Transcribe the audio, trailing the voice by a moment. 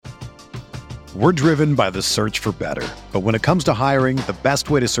We're driven by the search for better. But when it comes to hiring, the best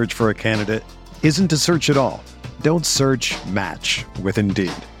way to search for a candidate isn't to search at all. Don't search, match with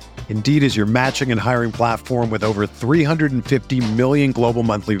Indeed. Indeed is your matching and hiring platform with over 350 million global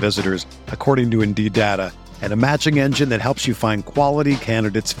monthly visitors, according to Indeed data, and a matching engine that helps you find quality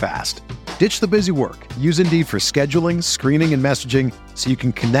candidates fast. Ditch the busy work. Use Indeed for scheduling, screening, and messaging so you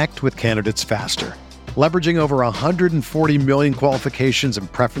can connect with candidates faster. Leveraging over 140 million qualifications and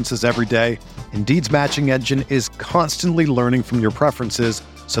preferences every day, Indeed's matching engine is constantly learning from your preferences,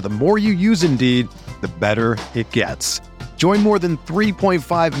 so the more you use Indeed, the better it gets. Join more than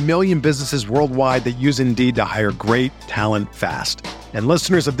 3.5 million businesses worldwide that use Indeed to hire great talent fast. And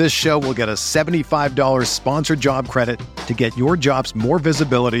listeners of this show will get a $75 sponsored job credit to get your jobs more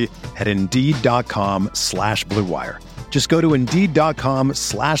visibility at Indeed.com/Blue Wire. Just go to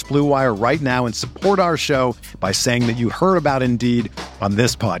Indeed.com/Blue Wire right now and support our show by saying that you heard about Indeed on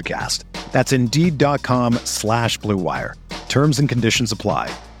this podcast. That's Indeed.com/Blue Wire. Terms and conditions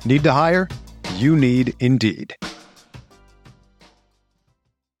apply. Need to hire? You need Indeed.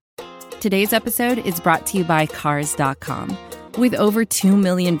 Today's episode is brought to you by Cars.com. With over 2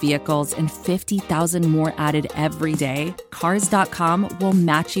 million vehicles and 50,000 more added every day, Cars.com will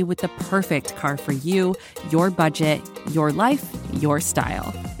match you with the perfect car for you, your budget, your life, your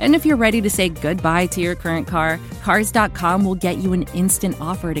style. And if you're ready to say goodbye to your current car, Cars.com will get you an instant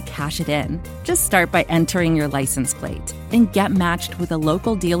offer to cash it in. Just start by entering your license plate and get matched with a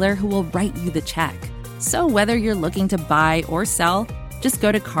local dealer who will write you the check. So whether you're looking to buy or sell, just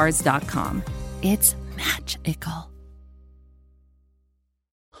go to Cars.com. It's magical.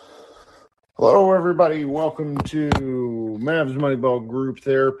 Hello, everybody. Welcome to Mavs Moneyball Group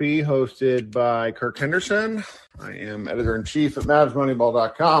Therapy, hosted by Kirk Henderson. I am editor-in-chief at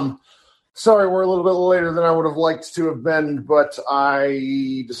MavsMoneyball.com. Sorry, we're a little bit later than I would have liked to have been, but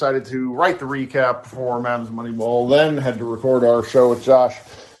I decided to write the recap for Mavs Moneyball, then had to record our show with Josh,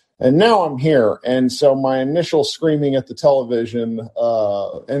 and now I'm here. And so my initial screaming at the television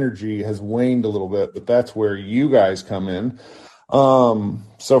energy has waned a little bit, but that's where you guys come in.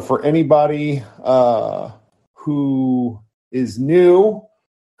 So for anybody who is new,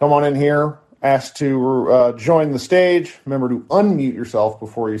 come on in here, ask to join the stage. Remember to unmute yourself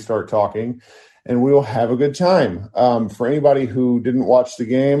before you start talking, and we will have a good time. For anybody who didn't watch the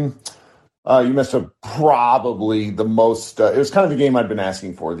game, you missed probably the most it was kind of the game I'd been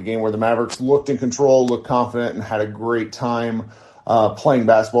asking for, the game where the Mavericks looked in control, looked confident, and had a great time playing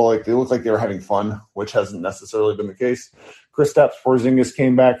basketball. Like they looked like they were having fun, which hasn't necessarily been the case. Kristaps Porzingis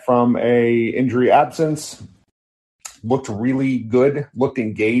came back from a injury absence, looked really good, looked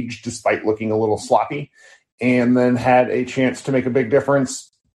engaged despite looking a little sloppy, and then had a chance to make a big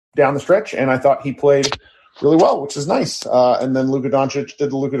difference down the stretch. And I thought he played really well, which is nice. And then Luka Doncic did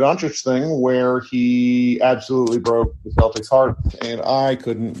the Luka Doncic thing where he absolutely broke the Celtics' heart, and I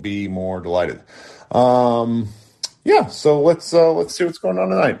couldn't be more delighted. Yeah, so let's see what's going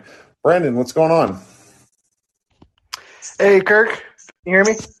on tonight. Brandon, what's going on? Hey, Kirk. Can you hear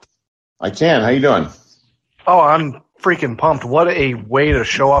me? I can. How you doing? Oh, I'm freaking pumped. What a way to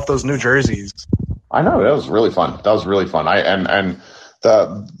show off those new jerseys. I know. That was really fun. And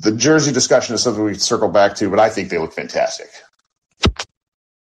the jersey discussion is something we circle back to, but I think they look fantastic.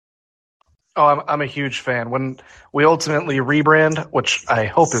 Oh, I'm a huge fan. When we ultimately rebrand, which I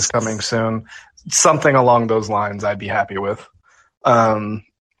hope is coming soon, something along those lines I'd be happy with.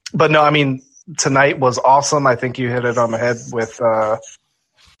 But no, I mean, tonight was awesome. I think you hit it on the head with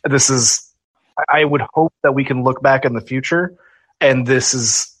I would hope that we can look back in the future, and this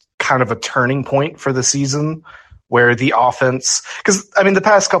is kind of a turning point for the season where the offense – because, I mean, the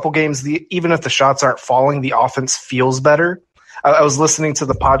past couple games, even if the shots aren't falling, the offense feels better. I was listening to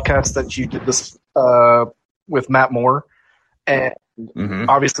the podcast that you did this with Matt Moore, and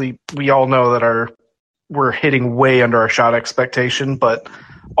obviously we all know that we're hitting way under our shot expectation, but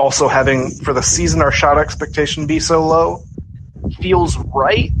also having for the season our shot expectation be so low feels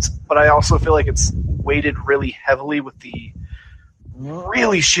right, but I also feel like it's weighted really heavily with the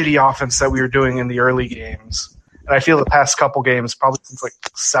really shitty offense that we were doing in the early games. And I feel the past couple games, probably since like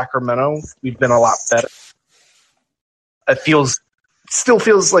Sacramento, we've been a lot better. It still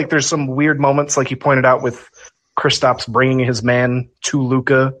feels like there's some weird moments, like you pointed out, with Kristaps bringing his man to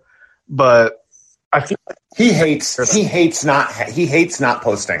Luka, but I feel like he hates not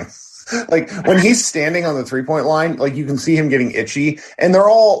posting. Like when he's standing on the 3-point line, like you can see him getting itchy, and they're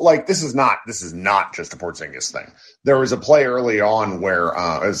all like, this is not just a Porzingis thing. There was a play early on where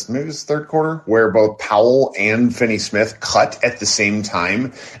maybe it was third quarter where both Powell and Finney-Smith cut at the same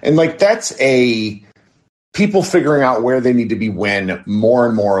time, and like that's a people figuring out where they need to be win more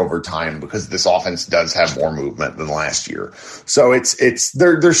and more over time because this offense does have more movement than last year. So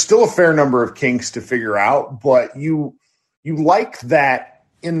there's still a fair number of kinks to figure out, but you like that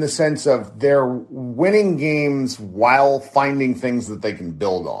in the sense of they're winning games while finding things that they can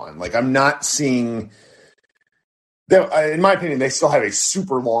build on. Like, I'm not seeing in my opinion, they still have a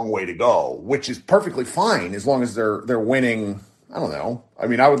super long way to go, which is perfectly fine as long as they're winning. I don't know. I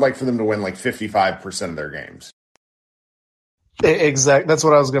mean, I would like for them to win like 55% of their games. Exactly. That's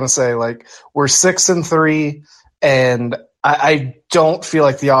what I was going to say. Like, we're 6-3, and I don't feel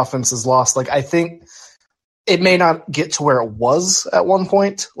like the offense is lost. Like, I think it may not get to where it was at one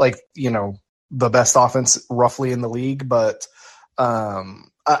point, like, the best offense roughly in the league, but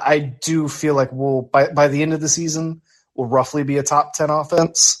I do feel like we'll by the end of the season we'll roughly be a top 10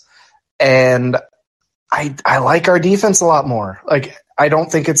 offense, and I like our defense a lot more. Like, I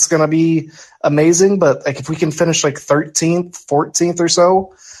don't think it's going to be amazing, but like if we can finish like 13th, 14th or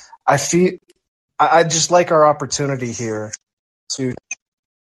so, I just like our opportunity here to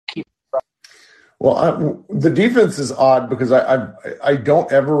keep. Well, the defense is odd because I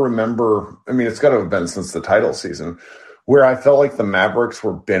don't ever remember. I mean, it's got to have been since the title season where I felt like the Mavericks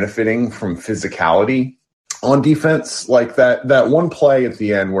were benefiting from physicality on defense. Like that one play at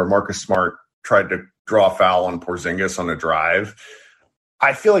the end where Marcus Smart tried to draw a foul on Porzingis on a drive.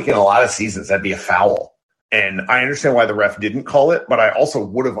 I feel like in a lot of seasons that'd be a foul. And I understand why the ref didn't call it, but I also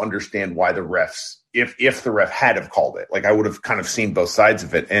would have understand why the refs, if the ref had have called it, like I would have kind of seen both sides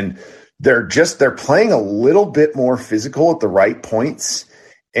of it. And they're playing a little bit more physical at the right points.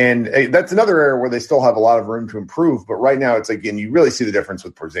 And that's another area where they still have a lot of room to improve. But right now, it's again, you really see the difference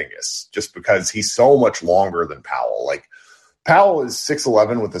with Porzingis just because he's so much longer than Powell. Like, Powell is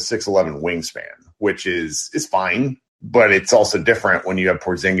 6'11" with a 6'11" wingspan, which is fine. But it's also different when you have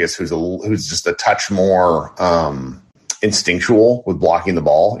Porzingis, who's just a touch more instinctual with blocking the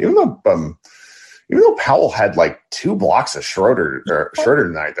ball. Even though Powell had like 2 blocks of Schroeder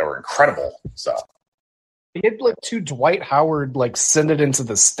tonight that were incredible. So. He had like 2 Dwight Howard send it into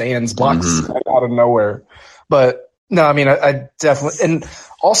the stands blocks out of nowhere. But no, I mean, I definitely, and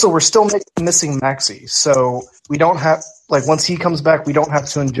also we're still missing Maxey. So we don't have, once he comes back, we don't have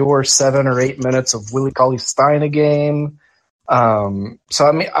to endure 7 or 8 minutes of Willie Cauley-Stein a game. So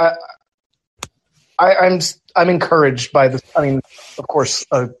I mean, I'm encouraged by this. I mean, of course,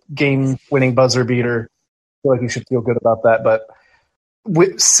 a game-winning buzzer beater. I feel like you should feel good about that, but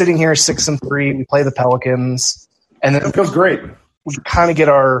sitting here 6-3, we play the Pelicans, and then it feels great. We kind of get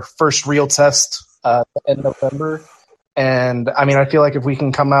our first real test at the end of November, and I mean, I feel like if we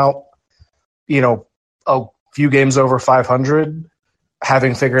can come out, a few games over 500,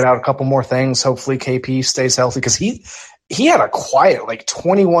 having figured out a couple more things, hopefully KP stays healthy because he had a quiet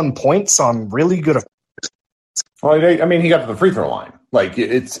 21 points on really good. Well, I mean, he got to the free throw line. Like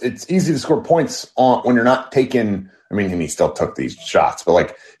it's easy to score points on when you're not taking. I mean, and he still took these shots,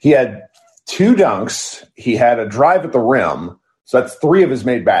 but he had 2 dunks. He had a drive at the rim. So that's 3 of his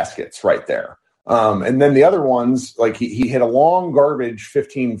made baskets right there. And then the other ones, he hit a long garbage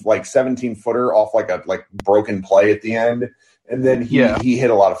 17 footer off a broken play at the end. And then he hit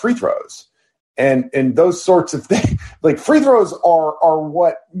a lot of free throws and those sorts of things. Free throws are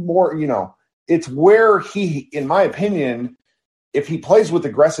what more, it's where he, in my opinion, if he plays with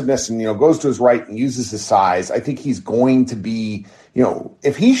aggressiveness and, goes to his right and uses his size, I think he's going to be,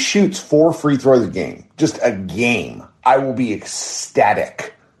 if he shoots 4 free throws a game, just a game, I will be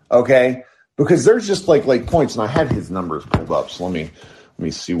ecstatic. Okay. Because there's just points, and I had his numbers pulled up. So let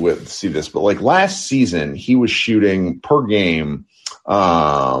me see this. But last season, he was shooting per game,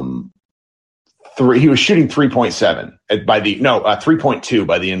 he was shooting 3.7 3.2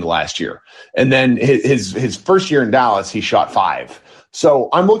 by the end of last year. And then his first year in Dallas, he shot 5. So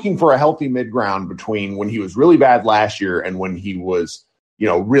I'm looking for a healthy mid-ground between when he was really bad last year and when he was,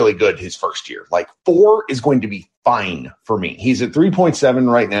 really good his first year. 4 is going to be fine for me. He's at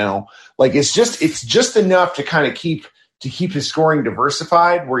 3.7 right now. It's just enough to kind of keep his scoring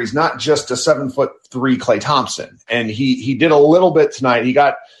diversified where he's not just a 7'3" Klay Thompson. And he did a little bit tonight. He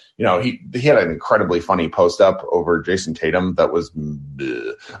got, he had an incredibly funny post up over Jason Tatum. That was,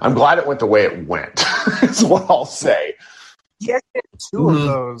 bleh. I'm glad it went the way it went is what I'll say. Yeah, 2 of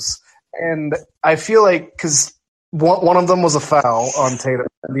those. And I feel because one of them was a foul on Tatum,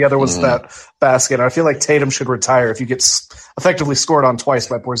 and the other was that basket. I feel like Tatum should retire if you get effectively scored on twice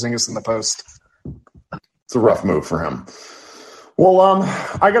by Porzingis in the post. It's a rough move for him. Well,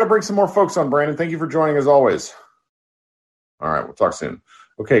 I got to bring some more folks on, Brandon. Thank you for joining as always. All right, we'll talk soon.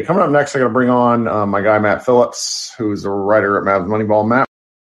 Okay, coming up next, I got to bring on my guy Matt Phillips, who's a writer at Mavs Moneyball. Matt.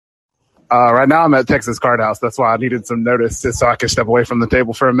 Right now I'm at Texas Card House. That's why I needed some notice just so I could step away from the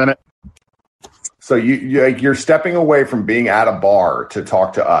table for a minute. So you're stepping away from being at a bar to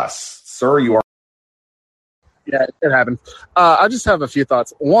talk to us. Sir, you are. Yeah, it happened. I just have a few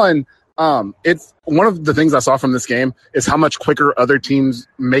thoughts. One, it's one of the things I saw from this game is how much quicker other teams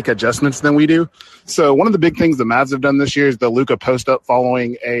make adjustments than we do. So one of the big things the Mavs have done this year is the Luka post up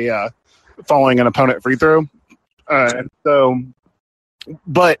following an opponent free throw.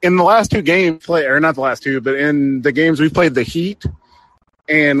 But in the last two games, or not the last two, but in the games we've played the Heat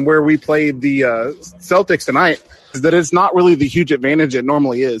and where we played the Celtics tonight, is that it's not really the huge advantage it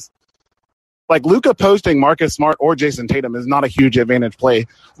normally is. Like Luka posting Marcus Smart or Jason Tatum is not a huge advantage play.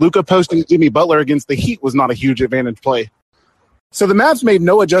 Luka posting Jimmy Butler against the Heat was not a huge advantage play. So the Mavs made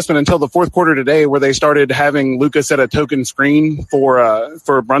no adjustment until the fourth quarter today, where they started having Luka set a token screen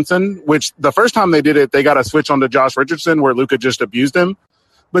for Brunson, which the first time they did it, they got a switch onto Josh Richardson where Luka just abused him.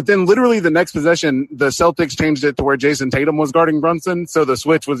 But then literally the next possession, the Celtics changed it to where Jason Tatum was guarding Brunson. So the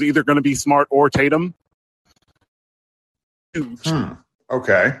switch was either going to be Smart or Tatum.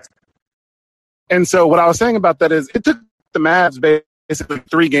 Okay. And so what I was saying about that is it took the Mavs basically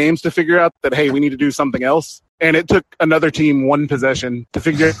 3 games to figure out that, hey, we need to do something else. And it took another team 1 possession to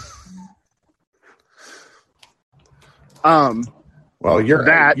figure it out. Well,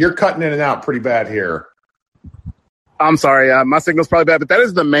 you're cutting in and out pretty bad here. I'm sorry. My signal's probably bad, but that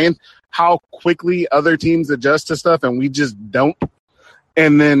is the main how quickly other teams adjust to stuff, and we just don't.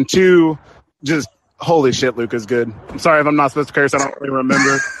 And then 2, just holy shit, Luka's good. I'm sorry if I'm not supposed to curse. I don't really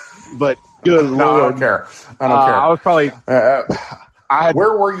remember. But good No, Lord. I don't care. I was probably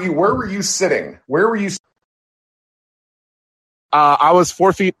where were you sitting? Where were you? I was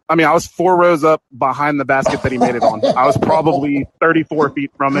 4 feet. I mean, I was 4 rows up behind the basket that he made it on. I was probably 34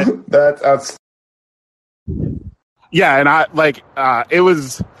 feet from it. That's. Yeah, and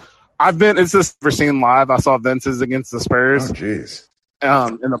it's just for seeing live. I saw Vince's against the Spurs. Oh, jeez.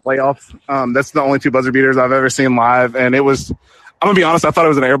 In the playoffs. That's the only 2 buzzer beaters I've ever seen live, and it was. I'm gonna be honest. I thought it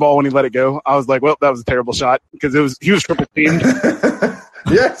was an air ball when he let it go. I was like, "Well, that was a terrible shot," because he was triple teamed.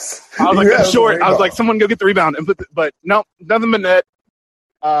 Yes, I was like, "That's short." I was like, "Someone go get the rebound," but no, nothing but net.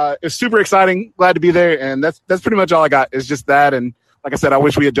 It's super exciting. Glad to be there, and that's pretty much all I got. It's just that, and like I said, I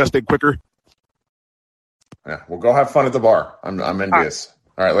wish we adjusted quicker. Yeah, well, go have fun at the bar. I'm envious.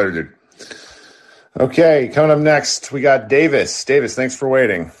 All right, later, dude. Okay, coming up next, we got Davis. Davis, thanks for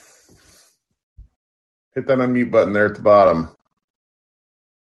waiting. Hit that unmute button there at the bottom.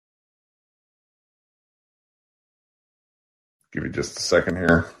 Give you just a second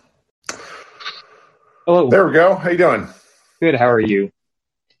here. Hello. There we go. How you doing? Good. How are you?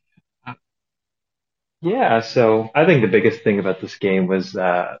 Yeah. So I think the biggest thing about this game was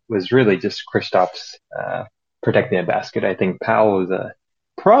really just Kristaps protecting the basket. I think Powell was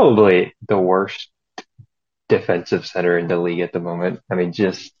probably the worst defensive center in the league at the moment. I mean,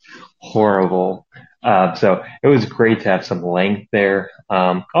 just horrible. So it was great to have some length there.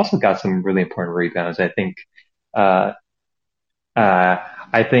 Also got some really important rebounds. I think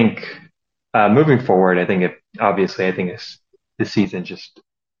moving forward, I think this season just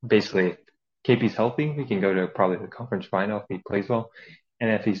basically KP's healthy. We can go to probably the conference final if he plays well, and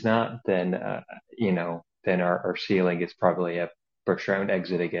if he's not, then then our ceiling is probably a first round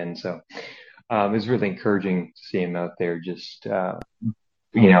exit again. So it was really encouraging to see him out there. Just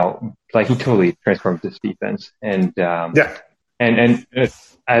like he totally transformed this defense, and and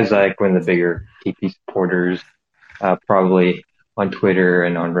as like one of the bigger KP supporters, probably on Twitter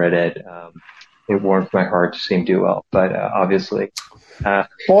and on Reddit, it warmed my heart to see him do well. But obviously, well,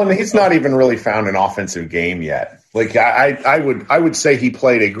 and he's not even really found an offensive game yet. Like I would say he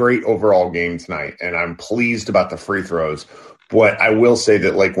played a great overall game tonight, and I'm pleased about the free throws. But I will say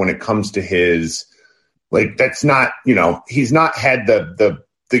that like when it comes to his, like that's not he's not had the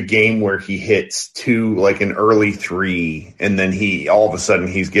game where he hits 2 like an early 3 and then he all of a sudden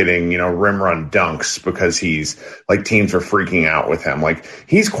he's getting rim run dunks because he's like teams are freaking out with him. Like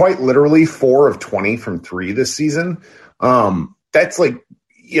he's quite literally 4 of 20 from 3 this season. That's like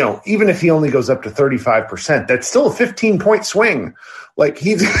even if he only goes up to 35%, that's still a 15-point swing. Like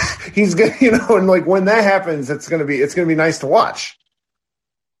he's good, and like when that happens, it's gonna be nice to watch.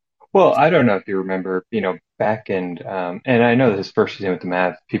 Well, I don't know if you remember, back in, and I know his first season with the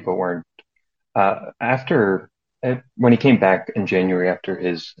Mavs, people weren't, when he came back in January after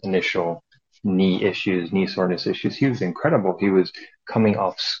his initial knee soreness issues, he was incredible. He was coming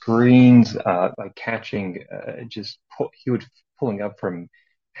off screens, like catching, he would pulling up from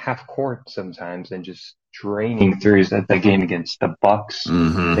half court sometimes and just draining threes. That game against the Bucks,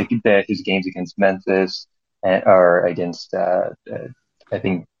 his games against Memphis or against I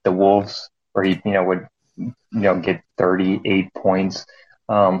think the Wolves, where he, would, get 38 points,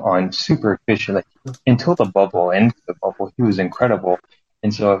 on super efficient, like until the bubble, he was incredible.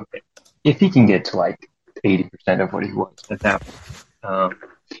 And so if he can get to like 80% of what he was at that point,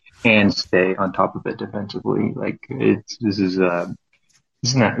 and stay on top of it defensively, like this is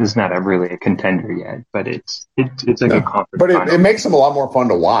not really a contender yet, but it's a good conference. But it makes them a lot more fun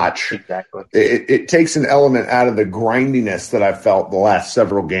to watch. Exactly. It takes an element out of the grindiness that I've felt the last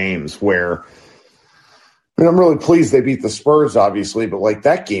several games where, I mean, I'm really pleased they beat the Spurs, obviously, but like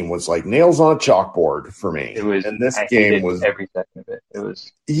that game was like nails on a chalkboard for me. It was, and this I game was every second of it. It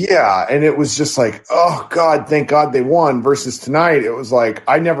was, yeah, and it was just like, oh God, thank God they won. Versus tonight, it was like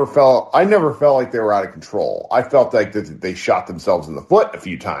I never felt like they were out of control. I felt like that they shot themselves in the foot a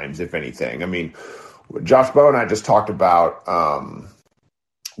few times, if anything. I mean, Josh Bowe and I just talked about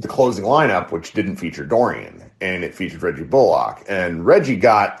the closing lineup, which didn't feature Dorian, and it featured Reggie Bullock. And Reggie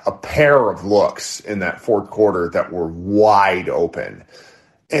got a pair of looks in that fourth quarter that were wide open.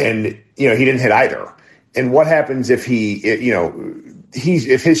 And, he didn't hit either. And what happens if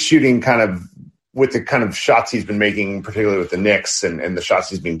if his shooting kind of, with the kind of shots he's been making, particularly with the Knicks and the shots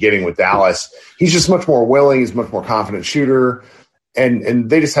he's been getting with Dallas, he's just much more willing. He's a much more confident shooter. And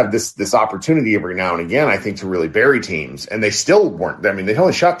they just have this opportunity every now and again, I think, to really bury teams. And they still weren't. I mean, they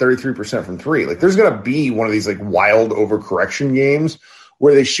only shot 33% from three. Like, there's going to be one of these like wild overcorrection games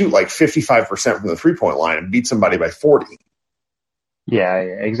where they shoot like 55% from the 3-point line and beat somebody by 40. Yeah,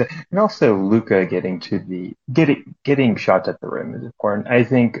 exactly. And also Luka getting shots at the rim is important. I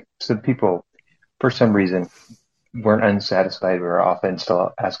think some people, for some reason, weren't unsatisfied with our offense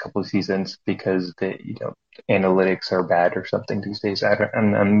the last couple of seasons because analytics are bad or something these days.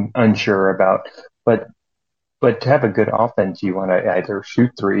 I'm unsure about, but to have a good offense, you want to either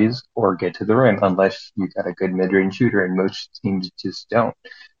shoot threes or get to the rim, unless you got a good mid-range shooter, and most teams just don't.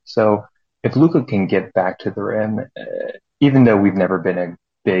 So if Luka can get back to the rim, even though we've never been a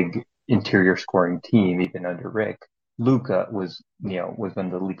big interior scoring team, even under Rick, Luka was one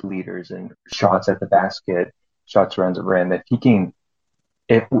of the league leaders in shots at the basket, shots around the rim. If he can,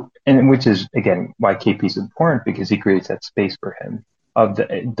 which is again why KP's important, because he creates that space for him of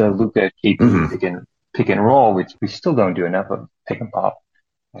the Luka KP pick and roll, which we still don't do enough of. Pick and pop.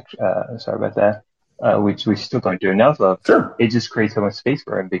 Sorry about that. Which we still don't do enough of. Sure. It just creates so much space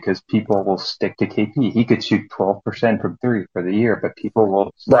for him because people will stick to KP. He could shoot 12% from three for the year, but people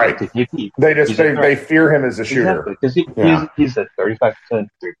will stick to KP. They fear him as a shooter. Exactly, because he's a 35%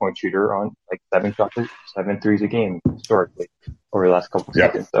 3-point shooter on like 7 threes a game historically over the last couple of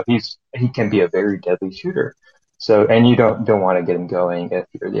seasons. So he can be a very deadly shooter. So, and you don't want to get him going if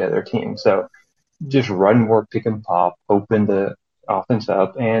you're the other team. So just run more pick and pop, open the offense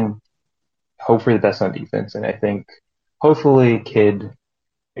up, and hope for the best on defense. And I think hopefully Kidd,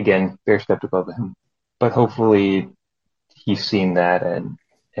 again, very skeptical of him, but hopefully he's seen that and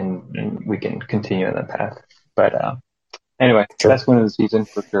we can continue on that path. But anyway, best win of the season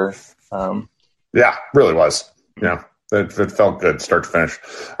for sure. Yeah, really was. Yeah, it felt good start to finish.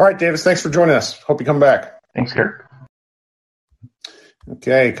 All right, Davis, thanks for joining us. Hope you come back. Thanks, Kirk.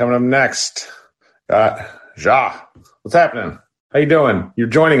 Okay, coming up next, Ja. What's happening? How you doing? You're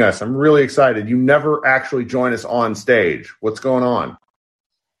joining us. I'm really excited. You never actually join us on stage. What's going on?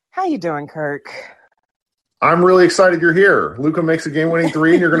 How you doing, Kirk? I'm really excited you're here. Luka makes a game-winning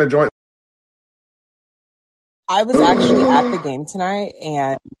three, and you're going to join. I was actually at the game tonight,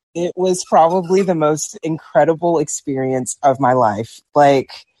 and it was probably the most incredible experience of my life.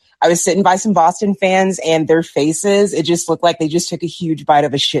 Like, I was sitting by some Boston fans, and their faces, it just looked like they just took a huge bite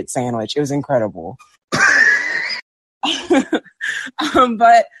of a shit sandwich. It was incredible.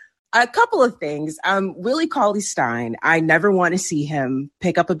 But a couple of things. Willie Cauley-Stein, I never want to see him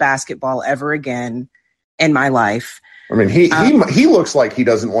pick up a basketball ever again in my life. I mean, he looks like he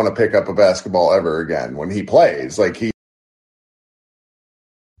doesn't want to pick up a basketball ever again when he plays. Like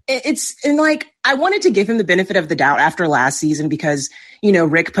I wanted to give him the benefit of the doubt after last season because,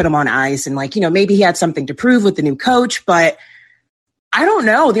 Rick put him on ice and maybe he had something to prove with the new coach, but I don't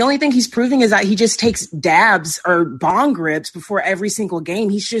know. The only thing he's proving is that he just takes dabs or bong rips before every single game.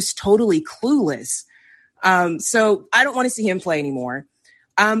 He's just totally clueless. So I don't want to see him play anymore.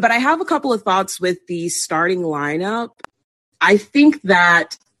 But I have a couple of thoughts with the starting lineup. I think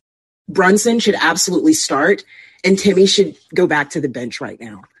that Brunson should absolutely start and Timmy should go back to the bench right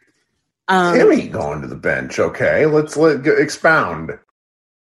now. Timmy going to the bench. Okay, let's expound.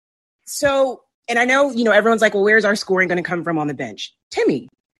 So, and I know, everyone's like, well, where's our scoring going to come from on the bench? Timmy.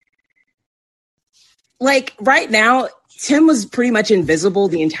 Like right now, Tim was pretty much invisible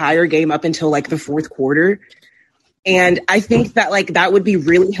the entire game up until like the fourth quarter. And I think that like that would be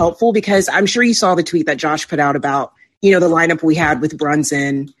really helpful because I'm sure you saw the tweet that Josh put out about, the lineup we had with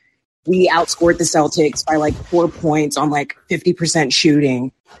Brunson. We outscored the Celtics by like 4 points on like 50%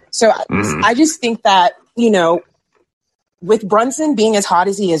 shooting. So I just think that, with Brunson being as hot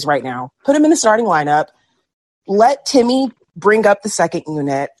as he is right now, put him in the starting lineup, let Timmy bring up the second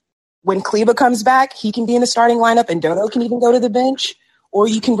unit. When Kleba comes back, he can be in the starting lineup and Dodo can even go to the bench, or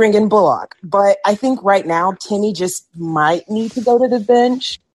you can bring in Bullock. But I think right now, Timmy just might need to go to the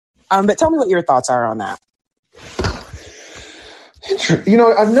bench. But tell me what your thoughts are on that.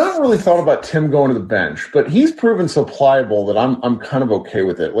 I've not really thought about Tim going to the bench, but he's proven so pliable that I'm kind of okay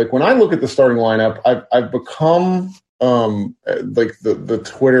with it. Like when I look at the starting lineup, I've become like the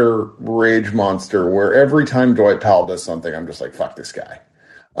Twitter rage monster where every time Dwight Powell does something, I'm just like, fuck this guy.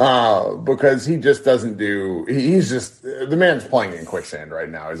 Because he just doesn't he's just, the man's playing in quicksand right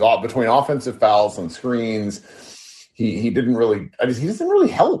now. He's all between offensive fouls and screens. He doesn't really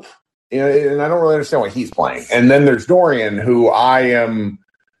help. And I don't really understand why he's playing. And then there's Dorian, who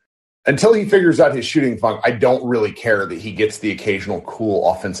until he figures out his shooting funk, I don't really care that he gets the occasional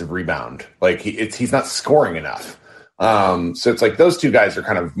cool offensive rebound. Like he's not scoring enough. So it's like those two guys are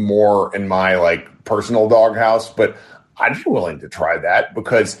kind of more in my like personal doghouse, but I'd be willing to try that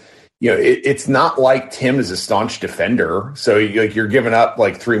because it's not like Tim is a staunch defender. So you're giving up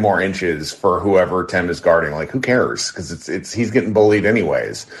like 3 more inches for whoever Tim is guarding. Like who cares? Because he's getting bullied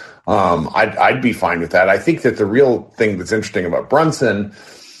anyways. I'd be fine with that. I think that the real thing that's interesting about Brunson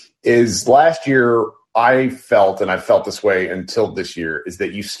is last year I felt, and I felt this way until this year, is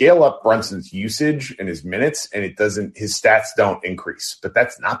that you scale up Brunson's usage and his minutes and his stats don't increase, but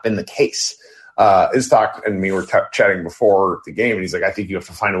that's not been the case. Iztok and me were chatting before the game and he's like, I think you have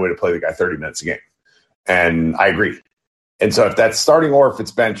to find a way to play the guy 30 minutes a game. And I agree. And so if that's starting or if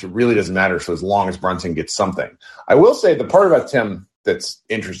it's bench, it really doesn't matter. So as long as Brunson gets something, I will say the part about Tim that's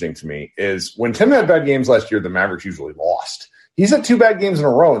interesting to me is when Tim had bad games last year, the Mavericks usually lost. He's had 2 bad games in a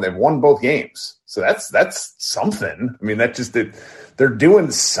row and they've won both games. So that's something. I mean, they're doing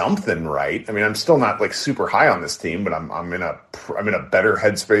something right. I mean, I'm still not like super high on this team, but I'm in a better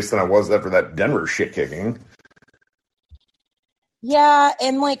headspace than I was after that Denver shit kicking. Yeah,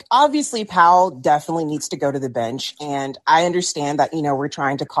 and like obviously Powell definitely needs to go to the bench, and I understand that we're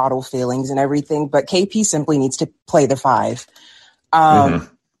trying to coddle feelings and everything, but KP simply needs to play the 5.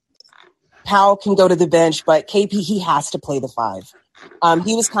 Powell can go to the bench, but KP, he has to play the 5.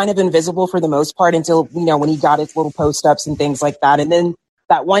 He was kind of invisible for the most part until, when he got his little post-ups and things like that. And then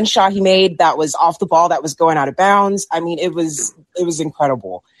that one shot he made that was off the ball that was going out of bounds. I mean, it was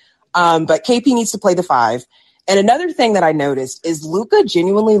incredible. But KP needs to play the 5. And another thing that I noticed is Luka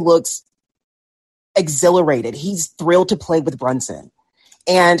genuinely looks exhilarated. He's thrilled to play with Brunson.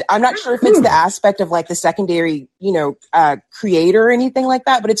 And I'm not sure if it's the aspect of like the secondary, creator or anything like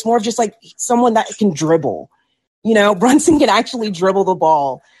that, but it's more of just like someone that can dribble. Brunson can actually dribble the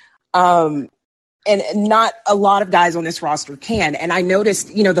ball. And not a lot of guys on this roster can. And I noticed,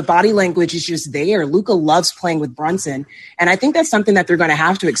 the body language is just there. Luka loves playing with Brunson. And I think that's something that they're going to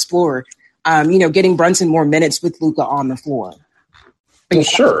have to explore, getting Brunson more minutes with Luka on the floor. Well,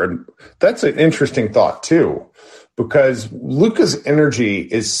 sure. And that's an interesting thought too, because Luka's energy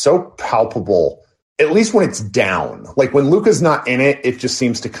is so palpable, at least when it's down. Like when Luka's not in it, it just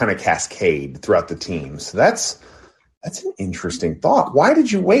seems to kind of cascade throughout the team. So that's an interesting thought. Why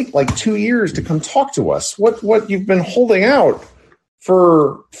did you wait like 2 years to come talk to us? What you've been holding out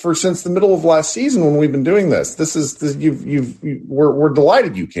for since the middle of last season when we've been doing this? We're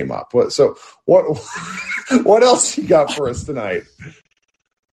delighted you came up. What else you got for us tonight?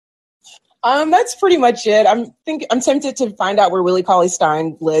 That's pretty much it. I'm tempted to find out where Willie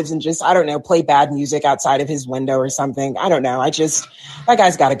Cauley-Stein lives and just, I don't know, play bad music outside of his window or something. I don't know. That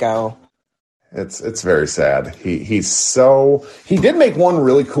guy's got to go. It's very sad. He did make one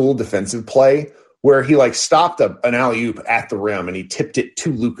really cool defensive play where he like stopped an alley-oop at the rim and he tipped it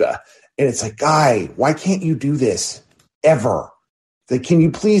to Luka. And it's like, guy, why can't you do this ever? Like, can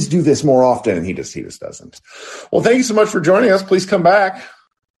you please do this more often? And he just doesn't. Well, thank you so much for joining us. Please come back.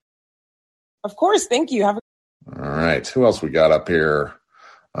 Of course. Thank you. All right. Who else we got up here?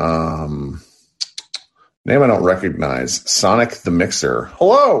 Name I don't recognize. Sonic the Mixer.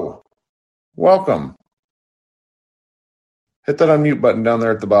 Hello. Welcome. Hit that unmute button down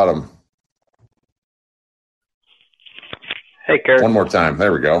there at the bottom. Hey, Kurt. One more time.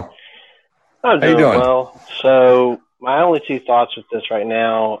 There we go. I'm doing well. So my only 2 thoughts with this right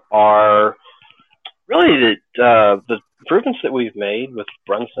now are really that the improvements that we've made with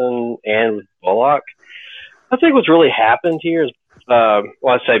Brunson and with Bullock. I think what's really happened here is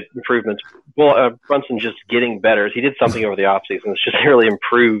I say improvements. Well, Brunson just getting better. He did something over the offseason that's just really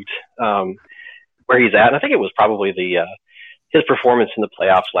improved where he's at. And I think it was probably his performance in the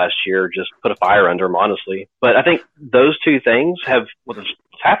playoffs last year just put a fire under him, honestly. But I think those two things what's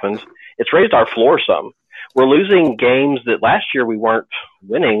happened, it's raised our floor some. We're losing games that last year we weren't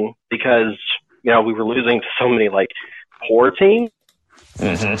winning because, we were losing to so many, poor teams.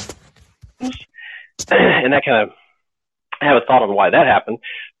 Mm-hmm. And that kind of, I have a thought on why that happened.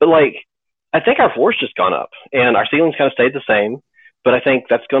 But, I think our floor's just gone up, and our ceiling's kind of stayed the same. But I think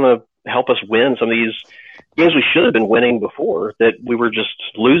that's going to help us win some of these games we should have been winning before that we were just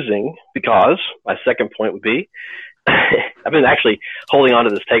losing because my second point would be I've been actually holding on to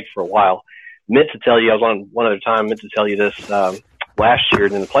this take for a while. Meant to tell you, I was on one other time, meant to tell you this last year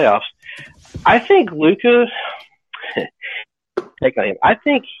in the playoffs. I think Luka, take on him, I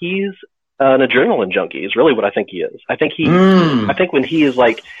think he's an adrenaline junkie is really what I think he is. I think I think when he is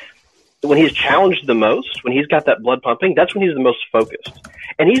when he's challenged the most, when he's got that blood pumping, that's when he's the most focused.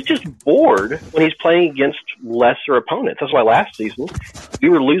 And he's just bored when he's playing against lesser opponents. That's why last season we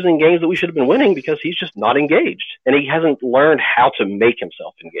were losing games that we should have been winning because he's just not engaged. And he hasn't learned how to make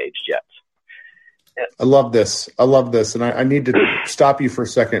himself engaged yet. I love this. And I need to stop you for a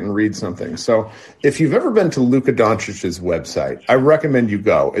second and read something. So if you've ever been to Luka Doncic's website, I recommend you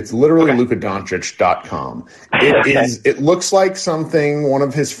go. It's literally lukadoncic.com. It looks like something one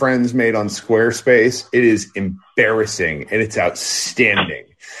of his friends made on Squarespace. It is embarrassing and it's outstanding.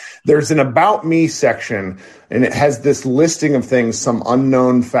 There's an About Me section, and it has this listing of things, some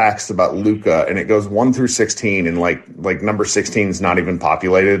unknown facts about Luka, and it goes 1 through 16, and like number 16 is not even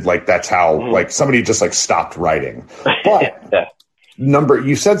populated. That's how somebody just stopped writing. But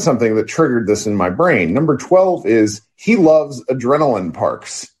you said something that triggered this in my brain. Number 12 is he loves adrenaline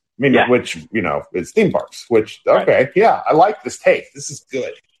parks. Which is theme parks. Which I like this take. This is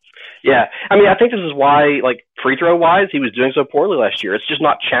good. Yeah, I think this is why, free throw wise, he was doing so poorly last year. It's just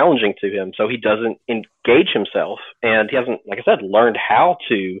not challenging to him, so he doesn't engage himself, and he hasn't, like I said, learned how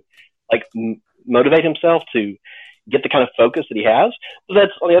to motivate himself to get the kind of focus that he has. But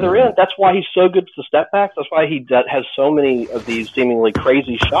that's on the other end. That's why he's so good to step backs. That's why he has so many of these seemingly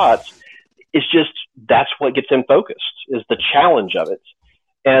crazy shots. It's just that's what gets him focused is the challenge of it.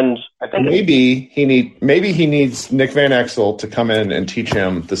 And I think maybe he needs Nick Van Exel to come in and teach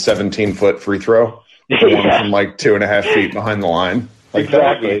him the 17-foot free throw, the one from 2.5 feet behind the line.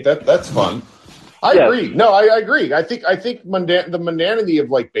 Exactly. That's fun. I agree. No, I agree. I think the mundanity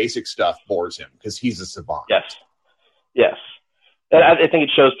of basic stuff bores him because he's a savant. Yes. And I think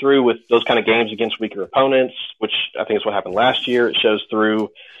it shows through with those kind of games against weaker opponents, which I think is what happened last year. It shows through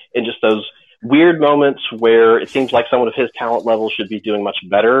in just those weird moments where it seems like someone of his talent level should be doing much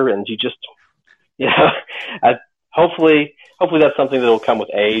better, and you just, hopefully that's something that will come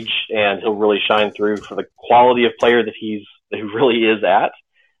with age, and he'll really shine through for the quality of player that he really is at.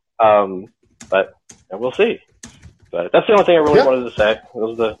 But we'll see. But that's the only thing I really wanted to say.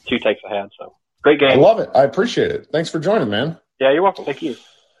 Those are the two takes I had. So great game. I love it. I appreciate it. Thanks for joining, man. Yeah, you're welcome. Thank you.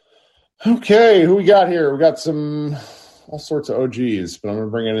 Okay, who we got here? We got all sorts of OGs, but I'm going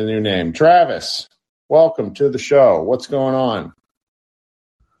to bring in a new name. Travis, welcome to the show. What's going on?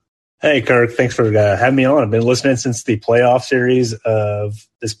 Hey, Kirk. Thanks for having me on. I've been listening since the playoff series of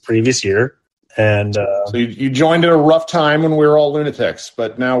this previous year. And so you joined at a rough time when we were all lunatics,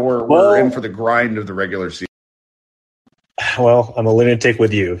 but now we're in for the grind of the regular season. Well, I'm a lunatic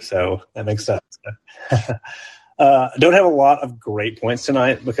with you, so that makes sense. Don't have a lot of great points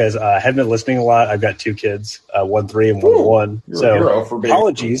tonight because I haven't been listening a lot. I've got two kids, 1-3 and 1-1. So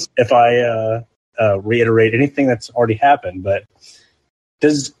apologies if I reiterate anything that's already happened. But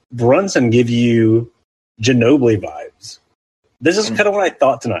does Brunson give you Ginobili vibes? This is kind of what I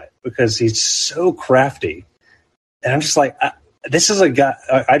thought tonight because he's so crafty. And I'm just this is a guy.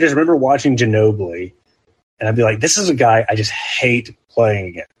 I just remember watching Ginobili, and I'd be like, this is a guy I just hate playing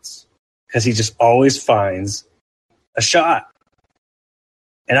against because he just always finds a shot.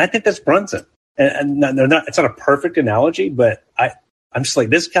 And I think that's Brunson. And it's not a perfect analogy, but I'm just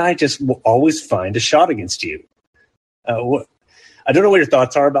this guy just will always find a shot against you. I don't know what your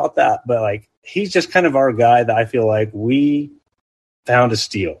thoughts are about that, but he's just kind of our guy that I feel like we found a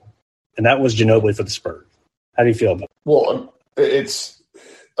steal. And that was Ginobili for the Spurs. How do you feel about it? Well, it's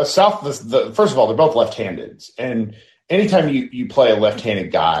a first of all, they're both left-handed. And anytime you play a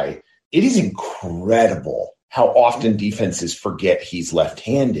left-handed guy, it is incredible how often defenses forget he's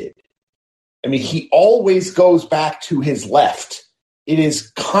left-handed. He always goes back to his left. It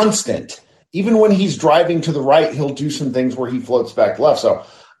is constant. Even when he's driving to the right, he'll do some things where he floats back left. So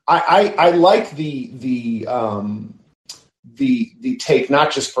I like the the take,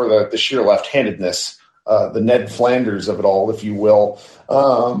 not just for the sheer left-handedness, the Ned Flanders of it all, if you will.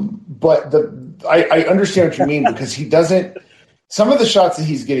 But I understand what you mean, because he doesn't – some of the shots that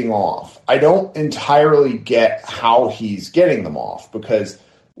he's getting off, I don't entirely get how he's getting them off, because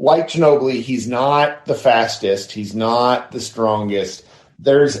like Ginobili, he's not the fastest. He's not the strongest.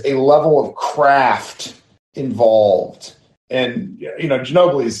 There's a level of craft involved. And,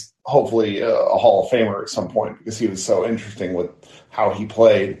 Ginobili's hopefully a Hall of Famer at some point, because he was so interesting with how he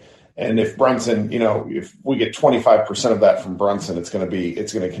played. And if Brunson, if we get 25% of that from Brunson, it's going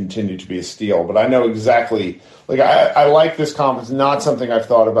to continue to be a steal. But I know exactly, I like this conference, not something I've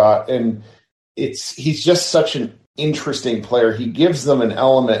thought about. And he's just such an interesting player. He gives them an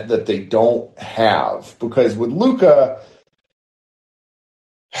element that they don't have, because with Luka,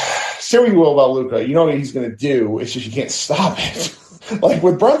 say what you will about Luka, you know what he's going to do. It's just you can't stop it. Like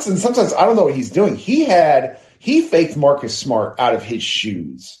with Brunson, sometimes I don't know what he's doing. He faked Marcus Smart out of his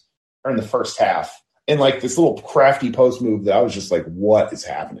shoes in the first half, and this little crafty post move that I was just like, what is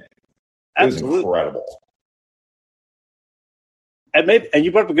happening? It was incredible. And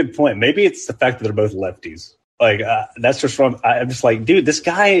you brought up a good point. Maybe it's the fact that they're both lefties. That's just from. I'm just like, dude, this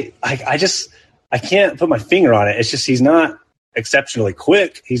guy. I can't put my finger on it. It's just he's not exceptionally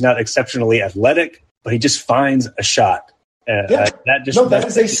quick. He's not exceptionally athletic, but he just finds a shot. That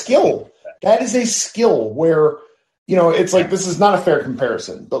is a skill. That is a skill where. It's this is not a fair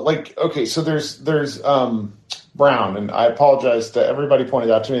comparison, but okay, so there's Brown, and I apologize to everybody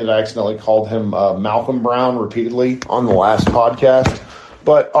pointed out to me that I accidentally called him Malcolm Brown repeatedly on the last podcast,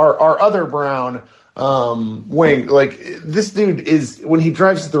 but our other Brown wing, this dude is, when he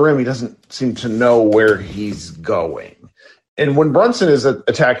drives to the rim, he doesn't seem to know where he's going. And when Brunson is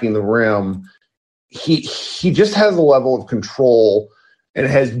attacking the rim, he just has a level of control and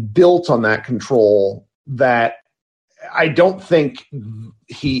has built on that control that I don't think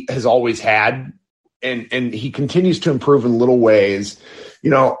he has always had, and he continues to improve in little ways.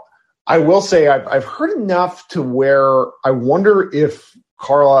 I will say I've heard enough to where I wonder if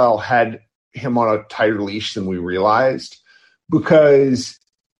Carlisle had him on a tighter leash than we realized, because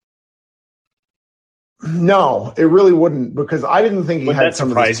no, it really wouldn't, because I didn't think he had some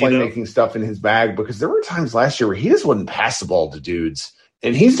of this playmaking stuff in his bag, because there were times last year where he just wouldn't pass the ball to dudes.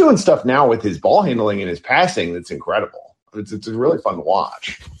 And he's doing stuff now with his ball handling and his passing that's incredible. It's really fun to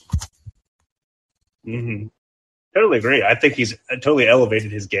watch. Mm-hmm. Totally agree. I think he's totally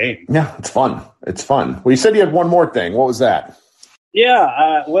elevated his game. Yeah, it's fun. It's fun. Well, you said you had one more thing. What was that?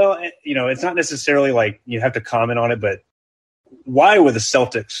 Yeah, it's not necessarily you have to comment on it, but why would the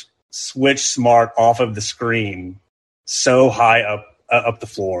Celtics switch Smart off of the screen so high up the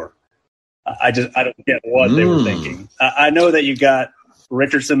floor? I don't get what they were thinking. I know that you got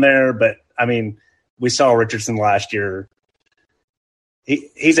Richardson there, but we saw Richardson last year.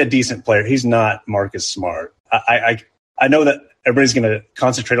 He's a decent player. He's not Marcus Smart. I know that everybody's going to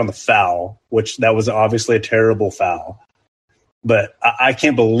concentrate on the foul, which that was obviously a terrible foul, but I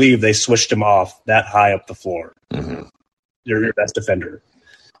can't believe they switched him off that high up the floor. Mm-hmm. You're your best defender.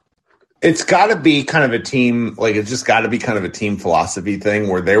 It's got to be kind of a team, it's just got to be kind of a team philosophy thing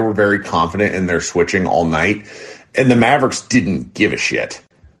where they were very confident in their switching all night. And the Mavericks didn't give a shit.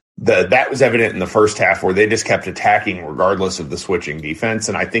 That was evident in the first half, where they just kept attacking regardless of the switching defense.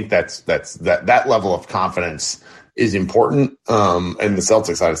 And I think that level of confidence is important. And the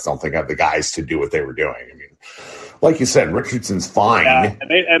Celtics, I just don't think have the guys to do what they were doing. Like you said, Richardson's fine. Yeah,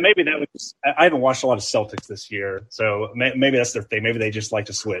 and maybe that was. I haven't watched a lot of Celtics this year, so maybe that's their thing. Maybe they just like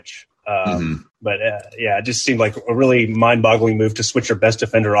to switch. But it just seemed like a really mind-boggling move to switch your best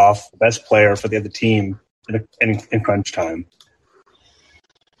defender off, best player for the other team in crunch time.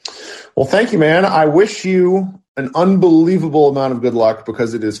 Well, thank you, man. I wish you an unbelievable amount of good luck,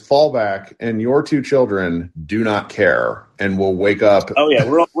 because it is fallback and your two children do not care and will wake up. Oh, yeah.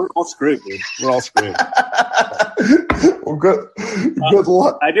 We're all screwed, dude. We're all screwed. Well, good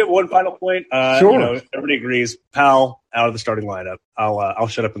luck. I did one final point. Sure. Everybody agrees. Powell out of the starting lineup. I'll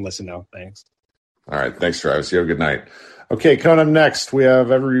shut up and listen now. Thanks. All right. Thanks, Travis. You have a good night. Okay, coming up next, we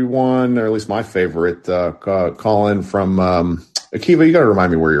have everyone, or at least my favorite, call in from Akiva. You got to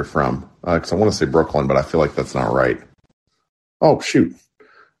remind me where you're from, because I want to say Brooklyn, but I feel like that's not right. Oh, shoot.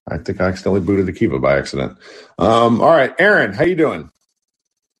 I think I accidentally booted Akiva by accident. All right, Aaron, how you doing?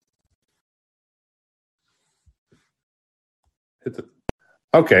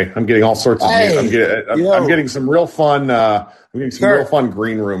 Okay, I'm getting all sorts of. I'm getting some real fun. Real fun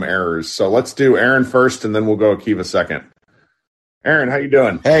green room errors. So let's do Aaron first, and then we'll go Akiva second. Aaron, how you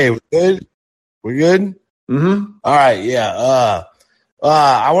doing? Hey, we good? We good? Mm-hmm. All right, yeah.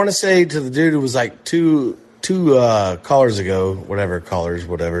 I want to say to the dude who was like 2 callers ago,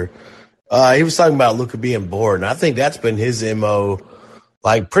 whatever. He was talking about Luka being bored, and I think that's been his MO,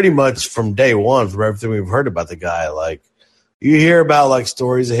 like pretty much from day one, from everything we've heard about the guy. Like you hear about like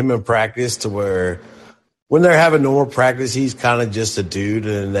stories of him in practice to where when they're having normal practice, he's kind of just a dude,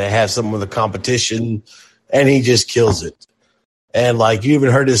 and they have some of the competition, and he just kills it. And like you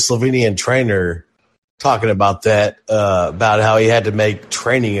even heard his Slovenian trainer talking about that, about how he had to make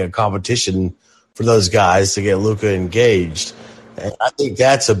training a competition for those guys to get Luka engaged. And I think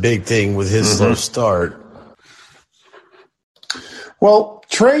that's a big thing with his slow start. Well,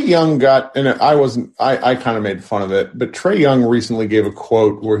 Trae Young got, and I kind of made fun of it, but Trae Young recently gave a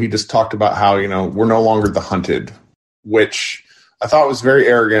quote where he just talked about how, we're no longer the hunted, which I thought was very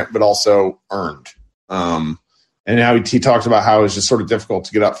arrogant, but also earned. And now he talks about how it's just sort of difficult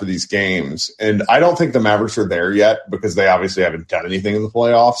to get up for these games. And I don't think the Mavericks are there yet because they obviously haven't done anything in the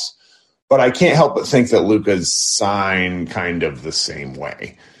playoffs. But I can't help but think that Luka's signed kind of the same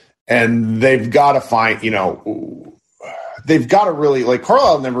way. And they've got to find, they've got to really, like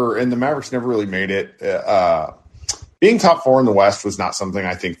Carlisle never, and the Mavericks never really made it. Being top 4 in the West was not something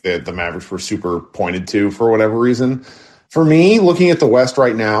I think that the Mavericks were super pointed to for whatever reason. For me, looking at the West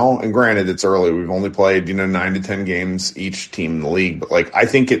right now, and granted it's early, we've only played, 9 to 10 games each team in the league, but like I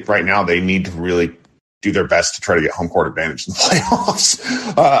think right now they need to really do their best to try to get home court advantage in the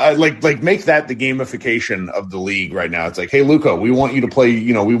playoffs. Like make that the gamification of the league right now. It's like, hey, Luka, we want you to play,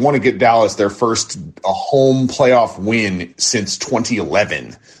 we want to get Dallas their first a home playoff win since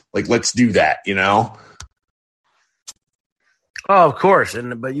 2011. Like, let's do that, Oh, of course.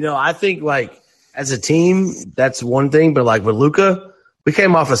 But I think like as a team, that's one thing. But like with Luka, we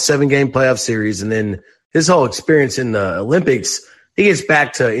came off a 7-game playoff series, and then his whole experience in the Olympics, he gets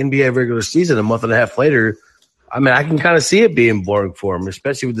back to NBA regular season a month and a half later. I mean, I can kind of see it being boring for him,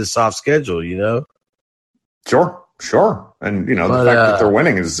 especially with the soft schedule, Sure. And, the fact that they're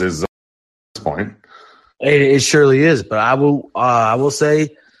winning is at this point. It surely is. But I will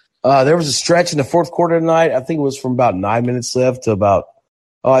say there was a stretch in the fourth quarter tonight. I think it was from about 9 minutes left to about,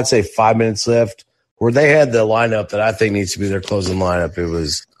 I'd say 5 minutes left, where they had the lineup that I think needs to be their closing lineup. It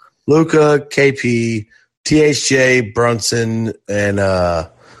was Luka, KP, THJ, Brunson, and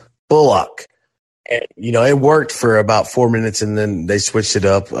Bullock. And, it worked for about 4 minutes, and then they switched it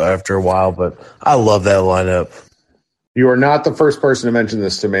up after a while. But I love that lineup. You are not the first person to mention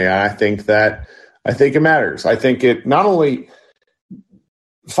this to me. I think it matters. I think it not only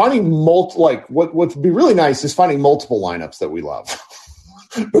finding what would be really nice is finding multiple lineups that we love.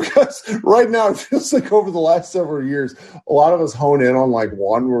 Because right now it feels like over the last several years, a lot of us hone in on like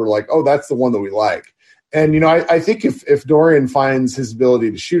one. We're like, oh, that's the one that we like. And, I think if Dorian finds his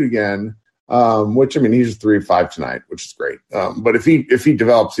ability to shoot again, which, he's 3 of 5 tonight, which is great. But if he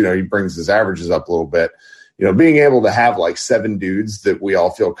develops, he brings his averages up a little bit, being able to have like 7 dudes that we all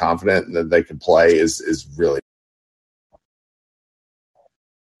feel confident that they can play is really.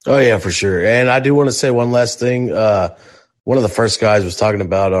 Oh, yeah, for sure. And I do want to say one last thing. One of the first guys was talking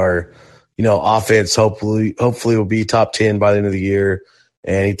about our, offense hopefully will be top 10 by the end of the year.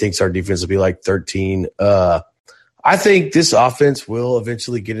 And he thinks our defense will be like 13. I think this offense will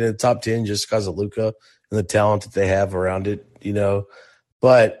eventually get in the top 10 just because of Luka and the talent that they have around it,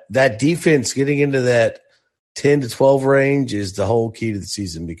 But that defense getting into that 10 to 12 range is the whole key to the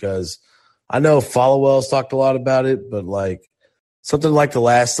season, because I know Followell's talked a lot about it, but like something like the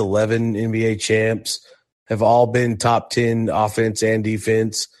last 11 NBA champs have all been top 10 offense and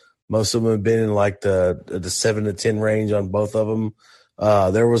defense. Most of them have been in like the 7 to 10 range on both of them.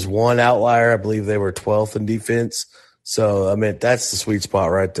 There was one outlier. I believe they were 12th in defense. So, that's the sweet spot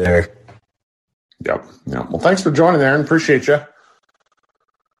right there. Yep. Well, thanks for joining, Aaron. Appreciate you.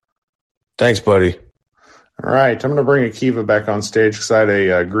 Thanks, buddy. All right. I'm going to bring Akiva back on stage because I had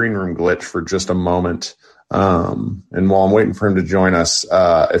a green room glitch for just a moment. And while I'm waiting for him to join us,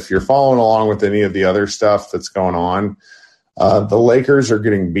 if you're following along with any of the other stuff that's going on, the Lakers are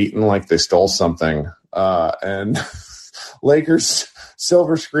getting beaten like they stole something. And Lakers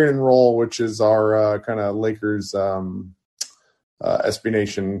Silver Screen and Roll, which is our kind of Lakers SB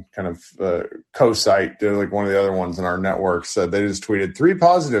Nation kind of co-site, like one of the other ones in our network, said they just tweeted 3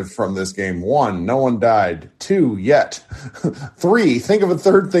 positive from this game. 1, no one died. 2, yet. 3, think of a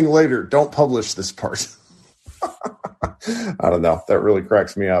third thing later. Don't publish this part. I don't know. That really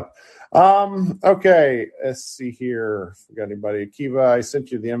cracks me up. Okay, let's see here. If we got anybody. Akiva, I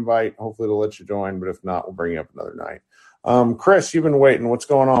sent you the invite. Hopefully it'll let you join, but if not, we'll bring you up another night. Chris, you've been waiting. What's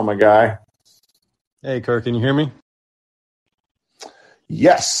going on, my guy? Hey, Kirk, can you hear me?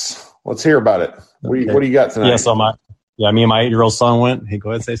 Yes. Let's hear about it. Okay. What do you got tonight? Me and my 8-year-old son went. Hey, go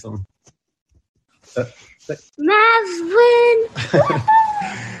ahead and say something. Mavs win.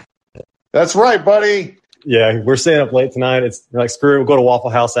 That's right, buddy. Yeah, we're staying up late tonight. It's like, screw it, we'll go to Waffle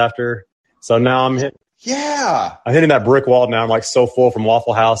House after. So now I'm hitting that brick wall now. I'm like so full from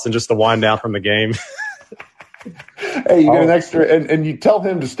Waffle House and just the wind down from the game. Hey, you get an extra, and you tell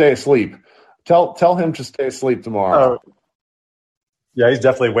him to stay asleep. Tell him to stay asleep tomorrow. Yeah, he's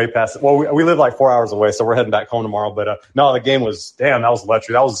definitely way past it. Well, we live like 4 hours away, so we're heading back home tomorrow. But no, the game was, that was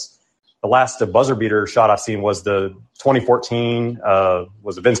electric. That was the last buzzer beater shot I've seen was the 2014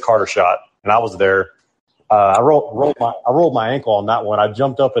 was a Vince Carter shot, and I was there. I rolled my ankle on that one. I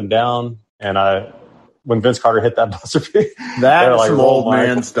jumped up and down, and when Vince Carter hit that buzzer beater, that is some old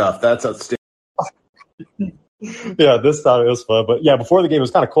man stuff. That's outstanding. Yeah, this time it was fun. But yeah, before the game, it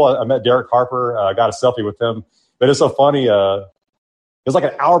was kind of cool. I met Derek Harper. I got a selfie with him. But it's so funny. It was like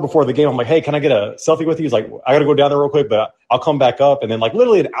an hour before the game. I'm like, hey, can I get a selfie with you? He's like, I got to go down there real quick, but I'll come back up. And then like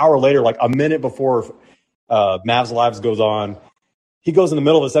literally an hour later, like a minute before Mavs Lives goes on, he goes in the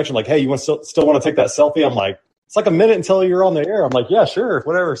middle of the section like, hey, you want still want to take that selfie? I'm like, it's like a minute until you're on the air. I'm like, yeah, sure,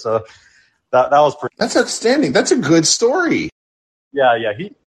 whatever. So that was pretty. That's outstanding. That's a good story. Yeah.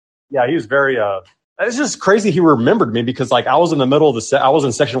 He was very it's just crazy he remembered me because like I was in the middle of I was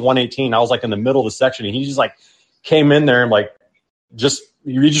in section 118. I was like in the middle of the section and he just like came in there and like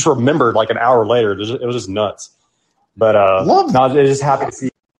you just remembered like an hour later. It was just nuts. But I was just happy to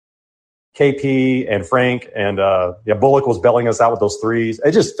see KP and Frank and Bullock was bailing us out with those threes.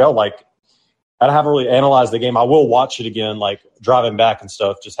 It just felt like I haven't really analyzed the game. I will watch it again, like driving back and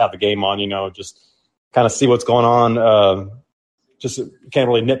stuff, just have the game on, just kind of see what's going on. Just can't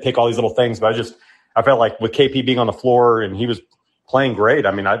really nitpick all these little things, but I felt like with KP being on the floor and he was playing great.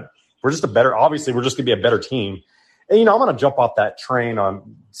 I mean, we're just obviously we're just going to be a better team. And, I'm going to jump off that train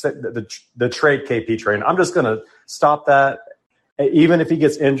on the trade KP train. I'm just going to stop that. Even if he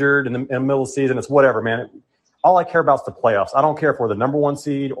gets injured in the middle of the season, it's whatever, man. All I care about is the playoffs. I don't care if we're the number one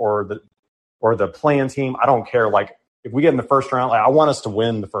seed or the play-in team. I don't care. Like, if we get in the first round, like, I want us to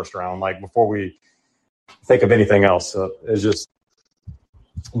win the first round, like, before we think of anything else. So it's just –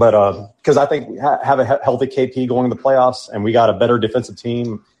 but because I think we have a healthy KP going to the playoffs and we got a better defensive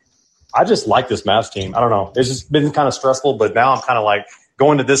team. I just like this Mavs team. I don't know. It's just been kind of stressful, but now I'm kind of like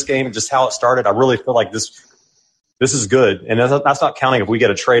going to this game and just how it started. I really feel like this is good. And that's not counting if we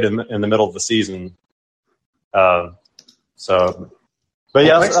get a trade in the middle of the season. But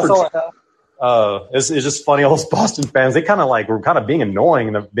yeah, that's all I have. It's just funny. All those Boston fans, they kind of like were kind of being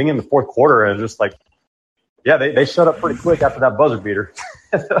annoying and being in the fourth quarter and just like, yeah, they shut up pretty quick after that buzzer beater.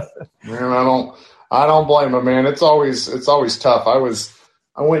 Man, I don't blame them, man. It's always tough.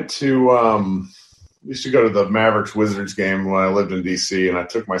 I went to used to go to the Mavericks Wizards game when I lived in DC, and I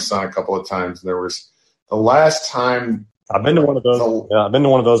took my son a couple of times. There was the last time I've been to one of those. I've been to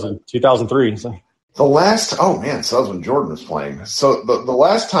one of those in 2003. So. So that was when Jordan was playing. So the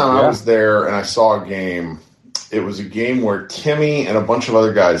last time I was there and I saw a game, it was a game where Timmy and a bunch of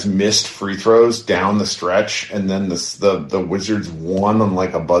other guys missed free throws down the stretch, and then the Wizards won on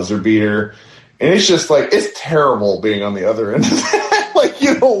like a buzzer beater. And it's just like, it's terrible being on the other end of that. Like,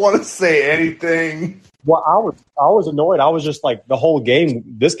 you don't want to say anything. Well, I was annoyed. I was just like, the whole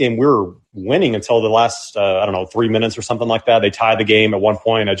game, we were winning until the last, 3 minutes or something like that. They tied the game at one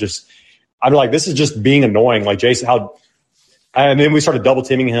point. I'm like, this is just being annoying. Like, Jason, and then we started double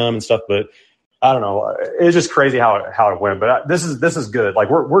teaming him and stuff, but I don't know. It's just crazy how it went. But this is good.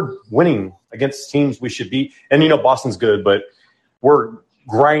 Like, we're winning against teams we should beat. And, Boston's good, but we're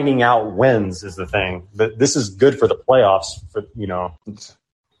grinding out wins is the thing. But this is good for the playoffs for,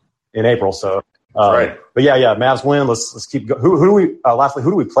 in April. So, right. But yeah, Mavs win. Let's keep going. Who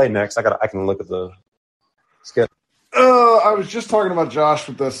do we play next? I can look at the schedule. I was just talking about Josh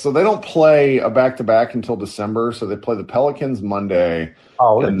with this. So they don't play a back-to-back until December. So they play the Pelicans Monday.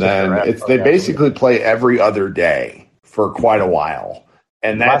 And then they basically play every other day for quite a while.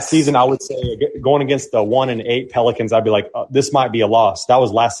 And last season, I would say going against the 1-8 Pelicans, I'd be like, this might be a loss. That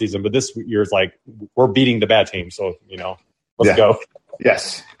was last season, but this year's like we're beating the bad team. So let's go.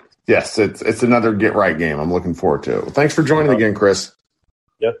 Yes, it's another get right game. I'm looking forward to it. Well, thanks for joining again, Chris.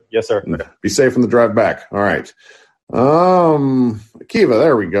 Yep. Yes, sir. Be safe on the drive back. All right. Akiva,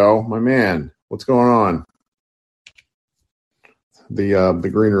 there we go, my man. What's going on? The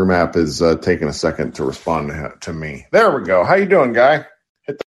Green Room app is taking a second to respond to me. There we go. How you doing, guy?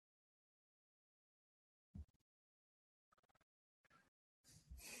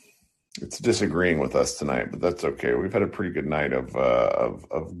 It's disagreeing with us tonight, but that's okay. We've had a pretty good night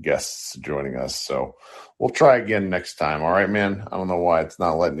of guests joining us, so we'll try again next time. All right, man. I don't know why it's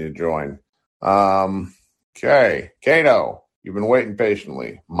not letting you join. Okay, Kato, you've been waiting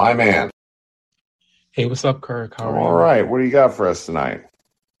patiently, my man. Hey, what's up, Kirk? How are you? All right. What do you got for us tonight?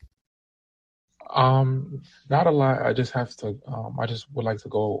 Not a lot. I just would like to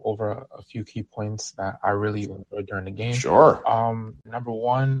go over a few key points that I really enjoyed during the game. Sure. Number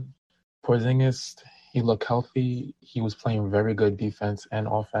one, Porzingis, he looked healthy. He was playing very good defense and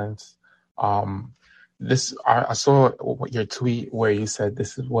offense. I saw your tweet where you said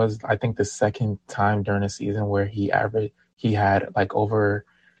this was, I think, the second time during the season where he had like over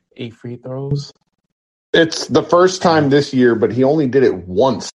 8 free throws. It's the first time this year, but he only did it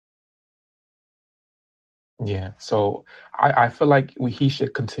once. Yeah, so I feel like he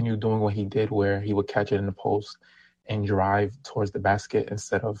should continue doing what he did, where he would catch it in the post and drive towards the basket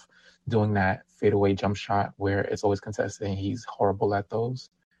instead of doing that fadeaway jump shot where it's always contested and he's horrible at those.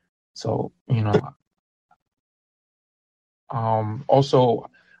 So, also,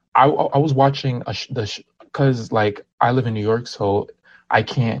 I was watching because like I live in New York, so I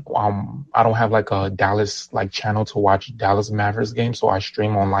can't I don't have like a Dallas like channel to watch Dallas Mavericks games, so I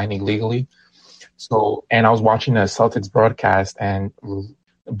stream online illegally. So, and I was watching the Celtics broadcast, and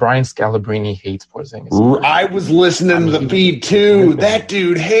Brian Scalabrine hates Porzingis. I was listening to the feed too. That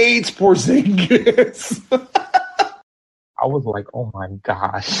dude hates Porzingis. I was like, oh my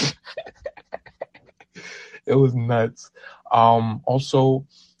gosh. It was nuts. Also,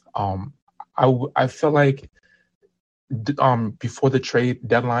 I feel like before the trade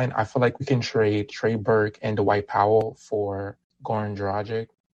deadline, I feel like we can trade Trey Burke and Dwight Powell for Goran Dragic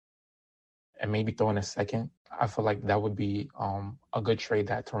and maybe throw in a second. I feel like that would be a good trade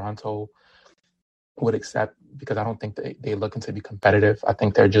that Toronto would accept, because I don't think they're looking to be competitive. I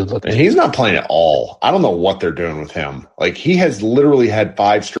think they're just looking. And he's not playing at all. I don't know what they're doing with him. Like, he has literally had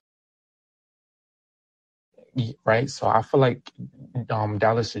 5 straight. Right, so I feel like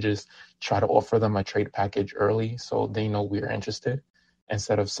Dallas should just try to offer them a trade package early so they know we're interested,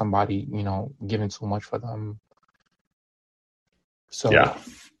 instead of somebody, giving too much for them. So yeah.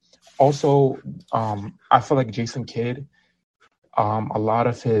 Also, I feel like Jason Kidd, a lot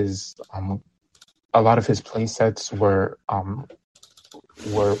of his play sets were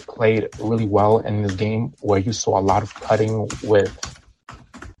played really well in this game, where you saw a lot of cutting with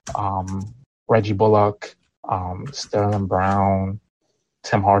Reggie Bullock, Sterling Brown,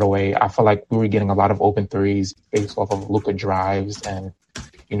 Tim Hardaway. I feel like we were getting a lot of open threes based off of Luka drives and,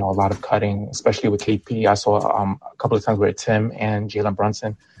 a lot of cutting, especially with KP. I saw a couple of times where Tim and Jalen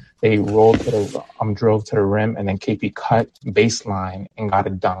Brunson, they rolled drove to the rim, and then KP cut baseline and got a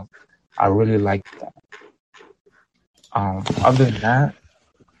dunk. I really liked that. Other than that,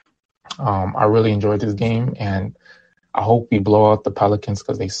 I really enjoyed this game, and I hope we blow out the Pelicans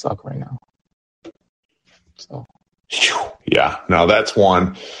because they suck right now. So, yeah, no, that's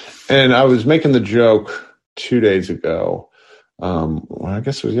one. And I was making the joke 2 days ago. I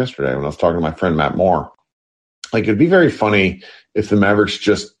guess it was yesterday when I was talking to my friend Matt Moore. Like, it'd be very funny if the Mavericks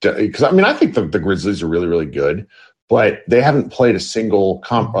just, because I think the Grizzlies are really, really good, but they haven't played a single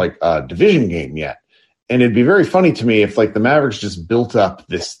division game yet. And it'd be very funny to me if the Mavericks just built up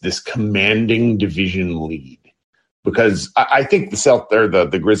this commanding division lead. Because I think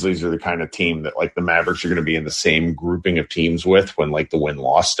the Grizzlies are the kind of team that the Mavericks are going to be in the same grouping of teams with when the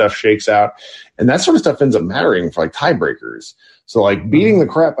win-loss stuff shakes out. And that sort of stuff ends up mattering for tiebreakers. So beating the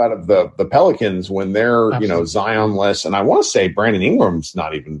crap out of the Pelicans when they're, Zion-less. And I want to say Brandon Ingram's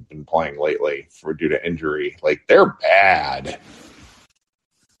not even been playing lately due to injury. They're bad.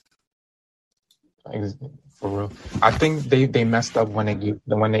 For real. I think they messed up when they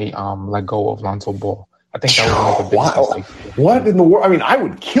let go of Lonzo Ball. I think that was the biggest mistake. What in the world? I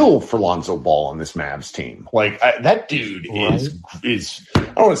would kill for Lonzo Ball on this Mavs team. That dude is I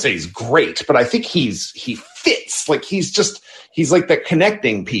don't want to say he's great, but I think he fits. He's like that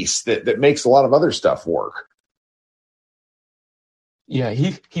connecting piece that makes a lot of other stuff work. Yeah,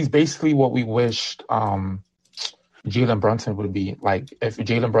 he's basically what we wished Jalen Brunson would be. If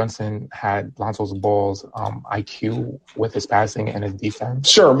Jalen Brunson had Lonzo Ball's IQ with his passing and his defense.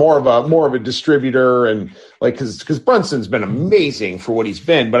 Sure, more of a distributor, and because Brunson's been amazing for what he's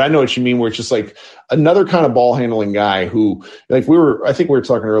been, but I know what you mean, where it's just another kind of ball handling guy who I think we were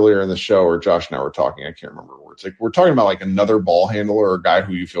talking earlier in the show, or Josh and I were talking, I can't remember words. We're talking about another ball handler, or a guy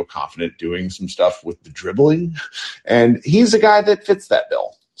who you feel confident doing some stuff with the dribbling, and he's a guy that fits that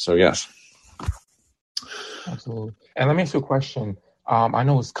bill. So yes. Absolutely. And let me ask you a question. I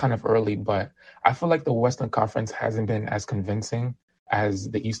know it's kind of early, but I feel like the Western Conference hasn't been as convincing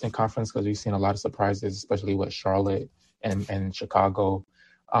as the Eastern Conference, because we've seen a lot of surprises, especially with Charlotte and Chicago.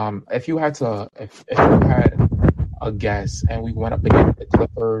 If you had a guess, and we went up against the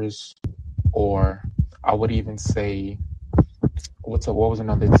Clippers, or I would even say, what was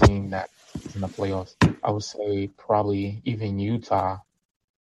another team that chances in the playoffs. I would say probably even Utah.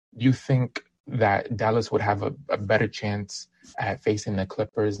 Do you think that Dallas would have a better chance at facing the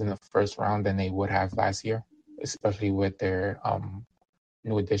Clippers in the first round than they would have last year, especially with their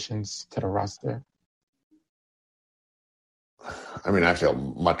new additions to the roster? I mean, I feel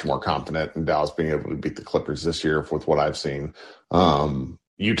much more confident in Dallas being able to beat the Clippers this year with what I've seen.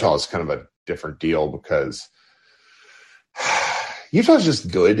 Utah is kind of a different deal because Utah's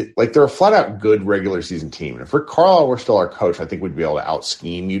just good. Like, they're a flat-out good regular season team. And if Rick Carlisle were still our coach, I think we'd be able to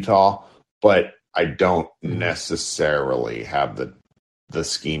out-scheme Utah. But I don't necessarily have the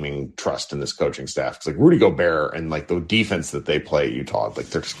scheming trust in this coaching staff. It's like Rudy Gobert and like the defense that they play at Utah, like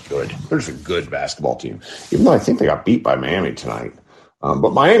they're just good. They're just a good basketball team. Even though I think they got beat by Miami tonight.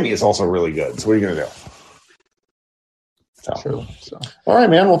 But Miami is also really good. So what are you going to do? So. True. So. All right,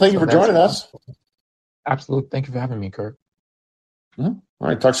 man. Well, thank you for joining us. Absolutely. Thank you for having me, Kirk. All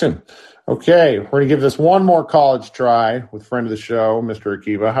right. Talk soon. Okay. We're going to give this one more college try with friend of the show, Mr.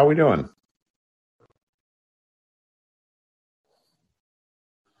 Akiva. How are we doing?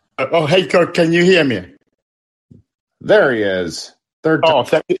 Oh, hey, Kirk, can you hear me? There he is.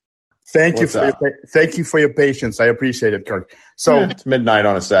 Thank you for your patience. I appreciate it, Kirk. So it's midnight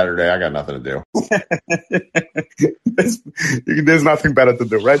on a Saturday. I got nothing to do. There's nothing better to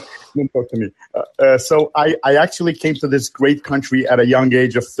do, right? Don't talk to me. So I actually came to this great country at a young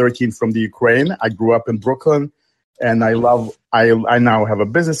age of 13 from the Ukraine. I grew up in Brooklyn, and I now have a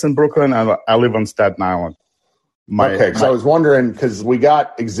business in Brooklyn. I live on Staten Island. I was wondering, because we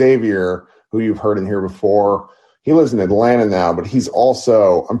got Xavier, who you've heard in here before. He lives in Atlanta now, but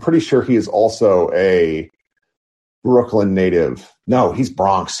I'm pretty sure he is also a Brooklyn native. No, he's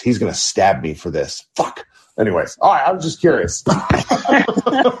Bronx. He's going to stab me for this. Fuck. Anyways, all right, I was just curious.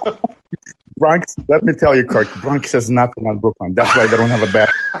 Bronx, let me tell you, Kirk, Bronx has nothing on Brooklyn. That's why they don't have a bad.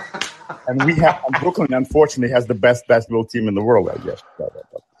 And Brooklyn, unfortunately, has the best basketball team in the world, I guess.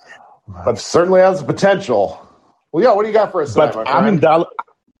 But certainly has the potential. Well, yeah, what do you got for us tonight,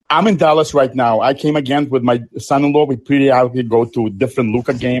 I'm in Dallas right now. I came again with my son-in-law. We periodically go to different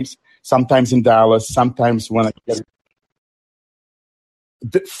Luka games, sometimes in Dallas, sometimes when I get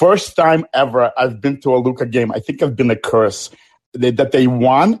the first time ever I've been to a Luka game. I think I've been a curse that they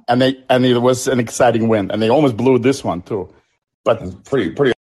won, and it was an exciting win, and they almost blew this one too. But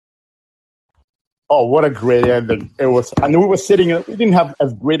pretty. Oh, what a great ending it was! And we were sitting. We didn't have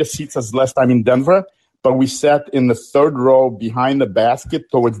as great a seats as last time in Denver. But we sat in the third row behind the basket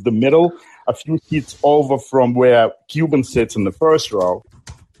towards the middle, a few seats over from where Cuban sits in the first row.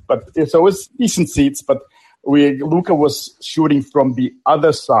 But so it was decent seats, but Luka was shooting from the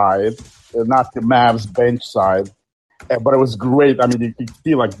other side, not the Mavs bench side. But it was great. I mean, you could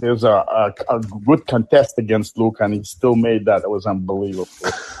feel like there's a good contest against Luka, and he still made that. It was unbelievable.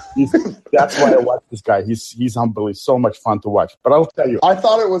 That's why I watch this guy. He's unbelievable. So much fun to watch. But I'll tell you, I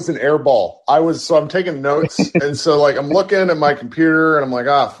thought it was an air ball. I'm taking notes, and so like I'm looking at my computer, and I'm like,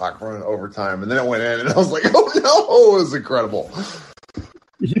 fuck, we're in overtime, and then it went in, and I was like, oh no, it was incredible.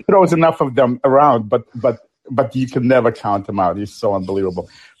 He throws enough of them around, but you can never count him out. He's so unbelievable.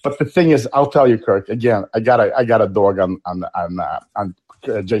 But the thing is, I'll tell you, Kirk. Again, I got a dog on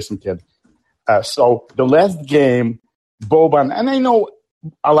Jason Kidd. So the last game, Boban, and I know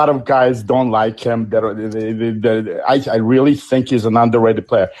a lot of guys don't like him. I really think he's an underrated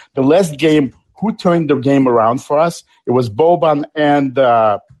player. The last game, who turned the game around for us? It was Boban and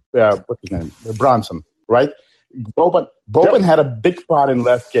what's his name, Bronson, right? Boban had a big part in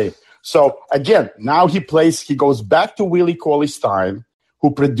last game. So again, now he goes back to Willie Cauley-Stein,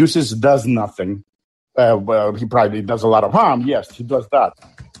 who does nothing. Well, he probably does a lot of harm. Yes, he does that.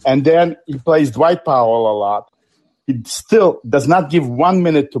 And then he plays Dwight Powell a lot. He still does not give 1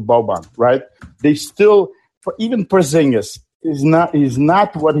 minute to Boban, right? They still, even Porzingis, is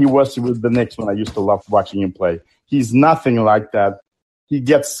not what he was with the Knicks when I used to love watching him play. He's nothing like that. He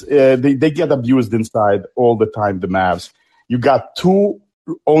gets, they get abused inside all the time, the Mavs. You got two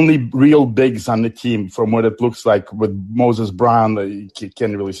only real bigs on the team from what it looks like with Moses Brown. You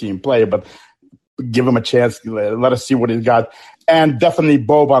can't really see him play, but give him a chance. Let us see what he's got. And definitely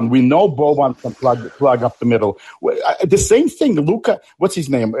Boban. We know Boban can plug up the middle. The same thing, Luka, what's his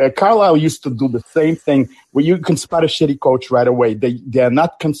name? Carlisle used to do the same thing where you can spot a shitty coach right away. They're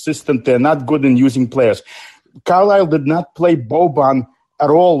not consistent. They're not good in using players. Carlisle did not play Boban at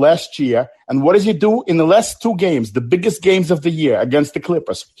all last year. And what does he do? In the last two games, the biggest games of the year against the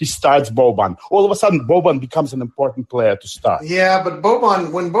Clippers, he starts Boban. All of a sudden, Boban becomes an important player to start. Yeah, but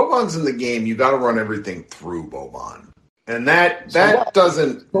when Boban's in the game, you got to run everything through Boban. And that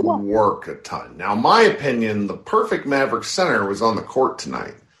doesn't work a ton. Now, in my opinion, the perfect Maverick center was on the court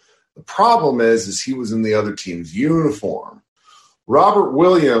tonight. The problem is he was in the other team's uniform. Robert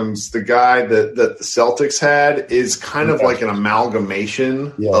Williams, the guy that the Celtics had, is kind of like an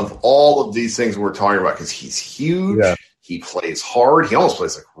amalgamation of all of these things we're talking about because he's huge. Yeah. He plays hard. He almost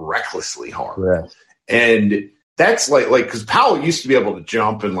plays like recklessly hard. Yeah. And that's like because Powell used to be able to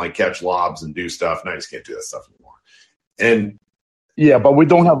jump and like catch lobs and do stuff. Now he just can't do that stuff anymore. And yeah, but we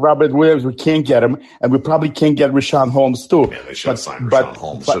don't have Robert Williams. We can't get him, and we probably can't get Richaun Holmes too. Yeah, they should have signed Richaun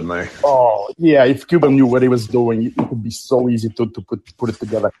Holmes, shouldn't they? Oh, yeah. If Cuban knew what he was doing, it would be so easy to put it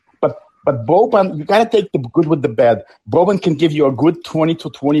together. But Boban, you got to take the good with the bad. Boban can give you a good 20 to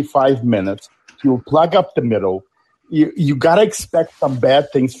 25 minutes. He'll plug up the middle. You got to expect some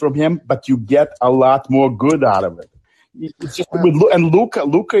bad things from him, but you get a lot more good out of it. It's just and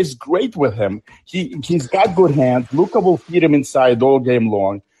Luka is great with him. He's got good hands. Luka will feed him inside all game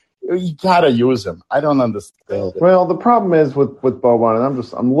long. You gotta use him. I don't understand. Well, the problem is with Boban,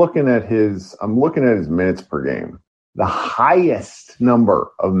 and I'm looking at his minutes per game. The highest number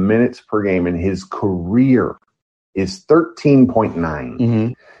of minutes per game in his career is 13.9.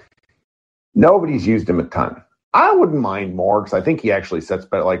 Mm-hmm. Nobody's used him a ton. I wouldn't mind more because I think he actually sets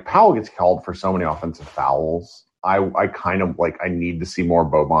better. Like Powell gets called for so many offensive fouls. I kind of like I need to see more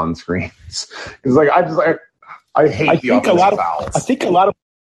Boban screens because I hate the offensive fouls. I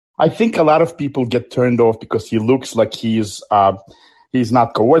think a lot of people get turned off because he looks like he's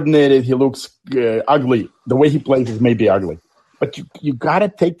not coordinated. He looks ugly. The way he plays is maybe ugly, but you got to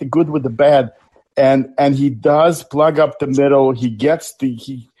take the good with the bad, and he does plug up the middle.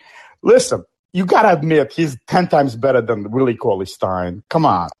 Listen. You got to admit, he's 10 times better than Willie Cauley-Stein. Come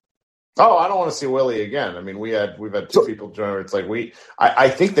on. Oh, I don't want to see Willie again. I mean, we've had two people join. It's like I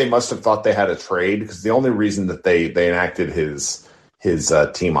think they must have thought they had a trade because the only reason that they enacted his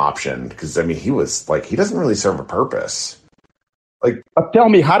team option because I mean he doesn't really serve a purpose. Like, but tell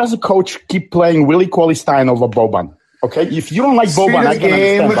me, how does a coach keep playing Willie Cauley-Stein over Boban? Okay, if you don't like Boban, I can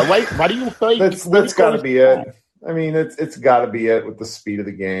understand. But why do you play? That's got to be it. I mean, it's got to be it with the speed of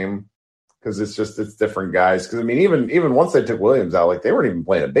the game. Because it's different guys. Because I mean, even once they took Williams out, like they weren't even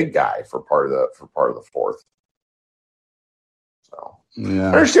playing a big guy for part of the fourth. So yeah.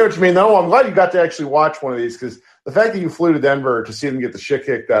 I understand what you mean, though. I'm glad you got to actually watch one of these because the fact that you flew to Denver to see them get the shit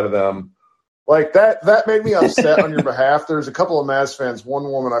kicked out of them, like that made me upset on your behalf. There's a couple of Mavs fans. One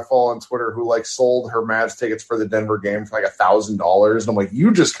woman I follow on Twitter who like sold her Mavs tickets for the Denver game for like $1,000, and I'm like,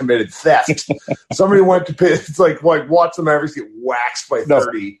 you just committed theft. Somebody went to pay. It's like watch the Mavericks get waxed by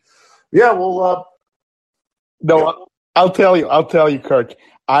 30. Yeah, well, no, I'll tell you, Kirk.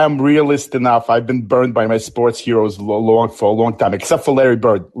 I am realist enough. I've been burned by my sports heroes for a long time, except for Larry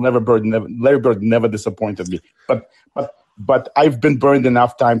Bird. Larry Bird never disappointed me. But I've been burned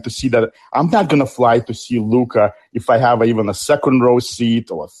enough time to see that I'm not going to fly to see Luka if I have even a second row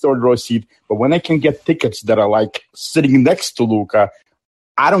seat or a third row seat. But when I can get tickets that are like sitting next to Luka,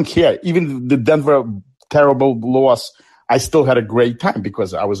 I don't care. Even the Denver terrible loss, I still had a great time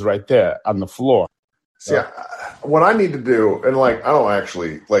because I was right there on the floor. See, what I need to do, and like, I don't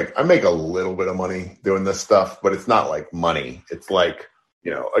actually, like, I make a little bit of money doing this stuff, but it's not like money. It's like,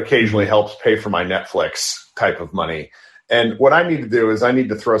 occasionally helps pay for my Netflix type of money. And what I need to do is I need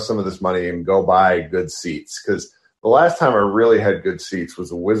to throw some of this money and go buy good seats. Because the last time I really had good seats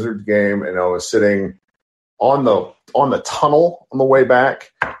was a Wizards game, and I was sitting on the tunnel on the way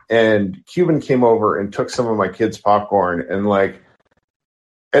back, and Cuban came over and took some of my kids' popcorn, and like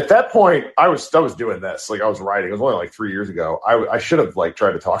at that point I was doing this, like I was writing. It was only like 3 years ago. I should have like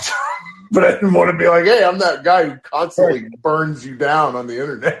tried to talk to him, but I didn't want to be like, hey, I'm that guy who constantly burns you down on the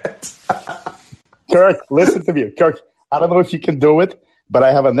internet. Kirk, listen to me, Kirk. I don't know if you can do it, but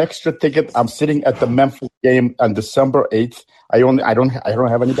I have an extra ticket. I'm sitting at the Memphis game on December 8th. I don't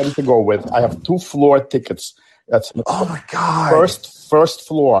have anybody to go with. I have 2 floor tickets. That's oh my god! First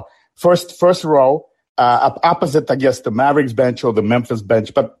floor, first row, opposite, I guess, the Mavericks bench or the Memphis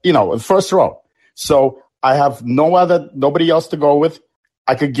bench, but first row. So I have nobody else to go with.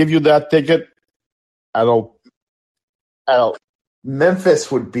 I could give you that ticket.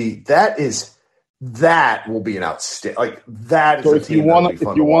 Memphis would be that will be an outstanding. Like that is. So if you want to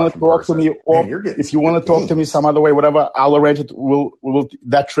talk to me, or if you want to talk to me some other way, whatever, I'll arrange it. We'll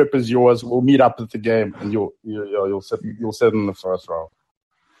that trip is yours. We'll meet up at the game, and you'll sit in the first row.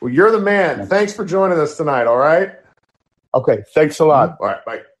 Well, you're the man. Yeah. Thanks for joining us tonight. All right. Okay. Thanks a lot. All right.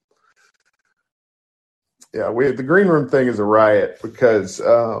 Bye. Yeah, the green room thing is a riot because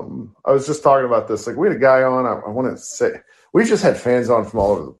I was just talking about this. Like we had a guy on. I want to say we've just had fans on from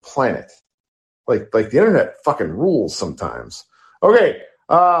all over the planet. Like the internet fucking rules sometimes. Okay,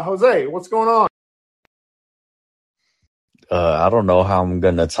 Jose, what's going on? I don't know how I'm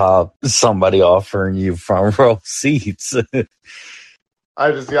going to top somebody offering you front row seats.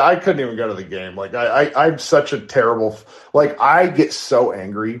 I couldn't even go to the game. Like I'm such a terrible, like I get so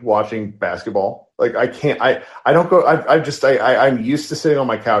angry watching basketball. Like I can't, I don't go, I'm used to sitting on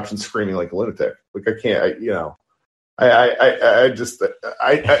my couch and screaming like a lunatic. Like I can't,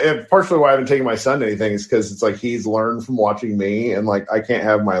 partially why I haven't taken my son to anything is because it's like he's learned from watching me, and like I can't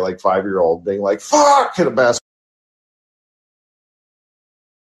have my like 5-year-old being like, fuck, hit a basketball.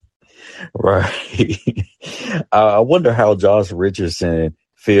 Right. I wonder how Josh Richardson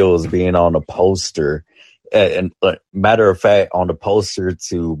feels being on a poster. And matter of fact, on the poster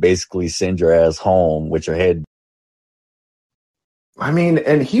to basically send your ass home with your head. I mean,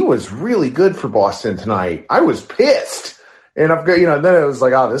 and he was really good for Boston tonight. I was pissed. And I've got, then it was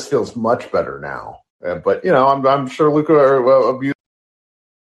like, oh, this feels much better now. But, I'm sure Luka abused.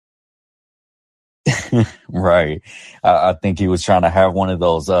 Right. I think he was trying to have one of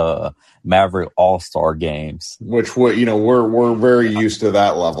those Maverick All-Star games. Which, we're very used to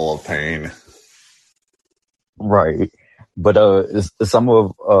that level of pain. Right. But some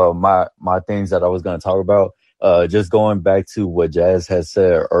of my things that I was going to talk about, just going back to what Jazz had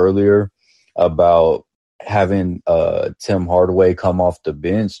said earlier about having Tim Hardaway come off the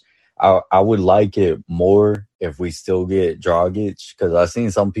bench, I would like it more if we still get Dragic, because I've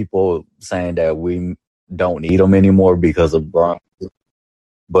seen some people saying that we don't need him anymore because of Bron.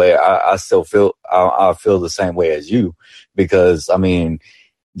 But I still feel I feel the same way as you, because I mean,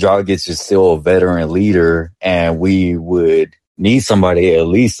 Dragic is still a veteran leader, and we would need somebody at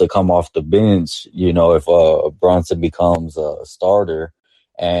least to come off the bench, if Brunson becomes a starter.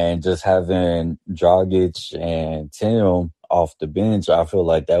 And just having Dragic and Tim off the bench, I feel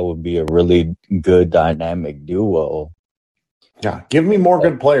like that would be a really good dynamic duo. Yeah, give me more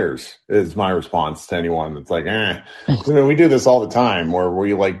good players is my response to anyone that's like, we do this all the time where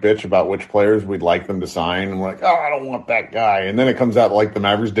we like bitch about which players we'd like them to sign. And we're like, oh, I don't want that guy. And then it comes out like the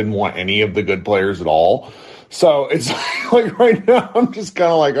Mavericks didn't want any of the good players at all. So it's like right now I'm just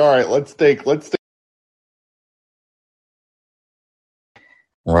kind of like, all right, let's take.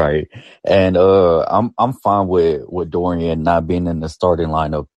 Right. And I'm fine with Dorian not being in the starting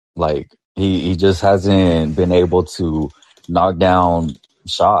lineup. Like he just hasn't been able to knock down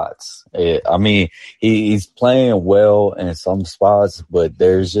shots. I mean, he's playing well in some spots, but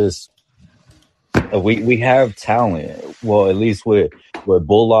there's just we have talent. Well, at least with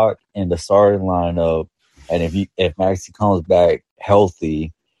Bullock in the starting lineup, and if Maxey comes back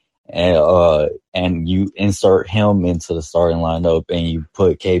healthy, and you insert him into the starting lineup and you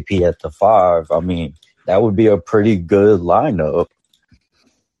put KP at the 5, I mean, that would be a pretty good lineup.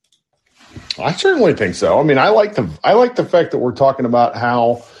 I certainly think so. I mean, I like the fact that we're talking about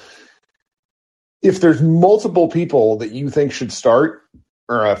how if there's multiple people that you think should start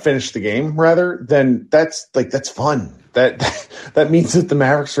or finish the game, rather, then that's fun. That means that the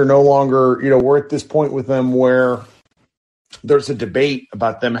Mavericks are no longer, we're at this point with them where there's a debate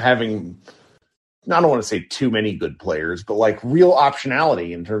about them having, I don't want to say too many good players, but like real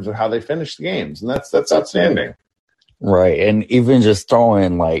optionality in terms of how they finish the games. And that's outstanding. Right. And even just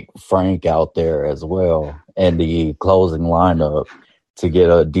throwing like Frank out there as well and the closing lineup to get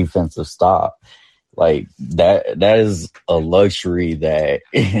a defensive stop. Like that is a luxury that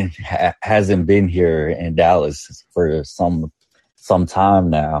hasn't been here in Dallas for some time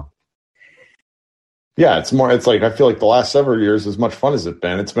now. Yeah, it's like I feel like the last several years, as much fun as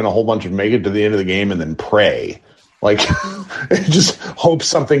it's been a whole bunch of make it to the end of the game and then pray. Like, just hope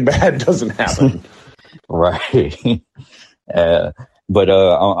something bad doesn't happen. Right. But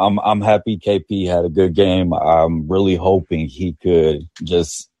I'm happy KP had a good game. I'm really hoping he could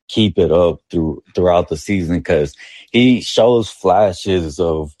just keep it up throughout the season, because he shows flashes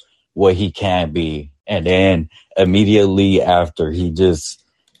of what he can be. And then immediately after he just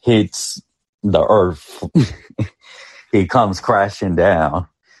hits the earth, he comes crashing down,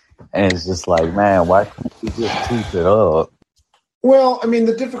 and it's just like, man, why can't he just keep it up? Well, I mean,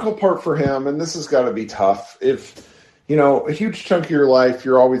 the difficult part for him, and this has got to be tough, if a huge chunk of your life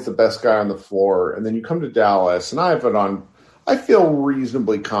you're always the best guy on the floor, and then you come to Dallas, and I feel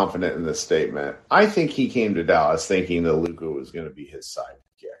reasonably confident in this statement. I think he came to Dallas thinking that Luka was going to be his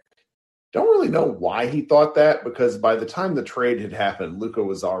sidekick. Don't really know why he thought that, because by the time the trade had happened, Luka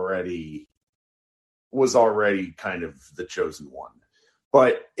was already kind of the chosen one.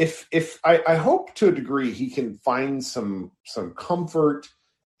 But if I hope to a degree he can find some comfort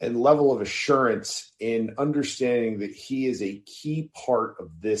and level of assurance in understanding that he is a key part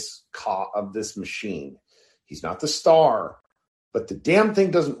of this machine. He's not the star, but the damn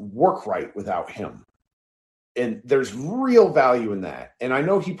thing doesn't work right without him. And there's real value in that. And I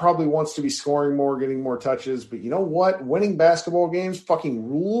know he probably wants to be scoring more, getting more touches, but you know what? Winning basketball games fucking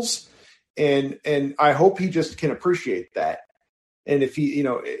rules. And I hope he just can appreciate that. And if he,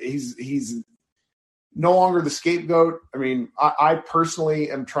 he's no longer the scapegoat. I mean, I personally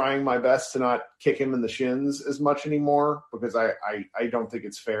am trying my best to not kick him in the shins as much anymore because I don't think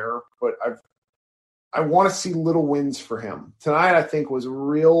it's fair. But I want to see little wins for him. Tonight, I think, was a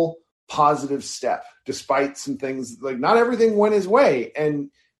real positive step, despite some things like not everything went his way, and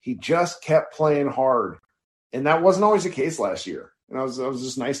he just kept playing hard. And that wasn't always the case last year. And that was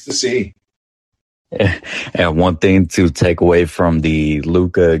just nice to see. And one thing to take away from the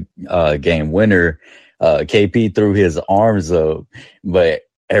Luka game winner, KP threw his arms up, but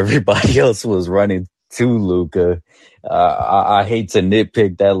everybody else was running to Luka. I hate to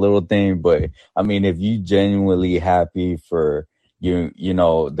nitpick that little thing, but I mean, if you genuinely happy for you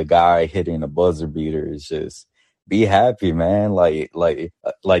know, the guy hitting the buzzer beater, is just be happy, man. Like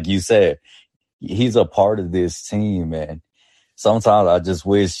you said, he's a part of this team, and sometimes I just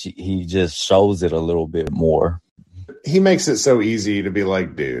wish he just shows it a little bit more. He makes it so easy to be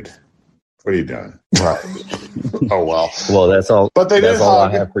like, dude, what are you doing? Right. Oh, well. Well, that's all. But that's all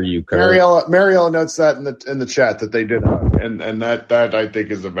I have for you, Kurt. Mariella notes that in the chat that they did hug, and that I think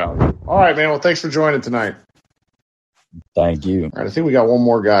is a value. All right, man. Well, thanks for joining tonight. Thank you. All right, I think we got one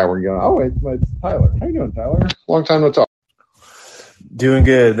more guy. We're going. Oh, wait, it's Tyler. How you doing, Tyler? Long time no talk. Doing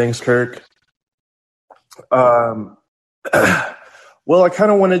good, thanks, Kirk. Well, I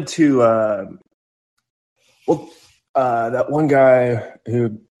kind of wanted to. That one guy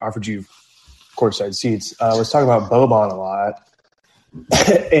who offered you courtside seats was talking about Boban a lot,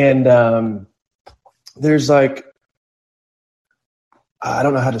 and there's like, I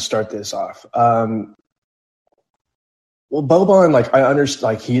don't know how to start this off. Well, Boban, like I understand,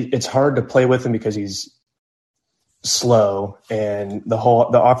 like it's hard to play with him because he's slow, and the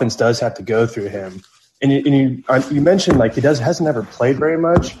offense does have to go through him. And you mentioned like he hasn't ever played very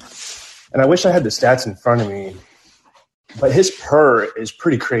much, and I wish I had the stats in front of me, but his PER is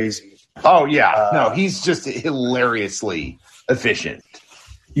pretty crazy. Oh yeah, no, he's just hilariously efficient.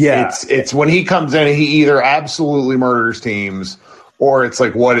 Yeah, it's when he comes in, he either absolutely murders teams. Or it's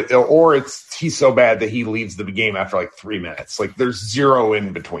like he's so bad that he leaves the game after like 3 minutes. Like there's zero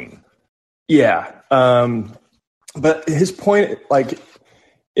in between. Yeah. But his point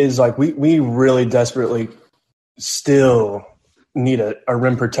is we really desperately still need a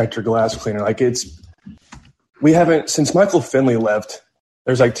rim protector glass cleaner. Like we haven't, since Michael Finley left,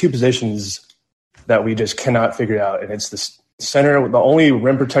 there's like two positions that we just cannot figure out. And it's the center. The only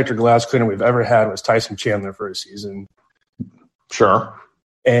rim protector glass cleaner we've ever had was Tyson Chandler for a season. Sure.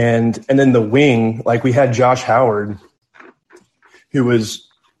 And then the wing, like we had Josh Howard, who was,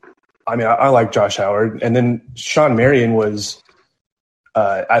 I mean, I like Josh Howard. And then Sean Marion was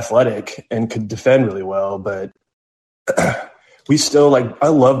athletic and could defend really well. But we still, I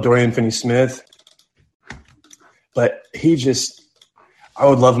love Dorian Finney-Smith. But I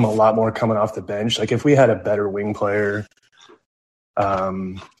would love him a lot more coming off the bench. Like if we had a better wing player,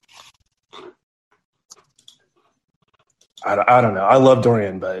 I don't know. I love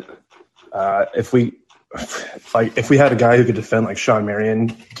Dorian, but if we had a guy who could defend like Sean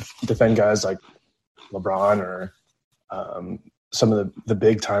Marion, defend guys like LeBron or some of the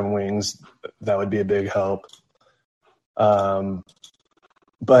big time wings, that would be a big help. But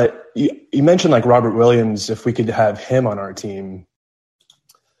you mentioned like Robert Williams. If we could have him on our team,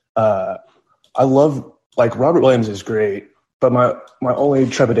 I love Robert Williams is great, but my only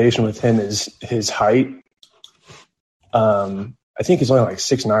trepidation with him is his height. I think he's only like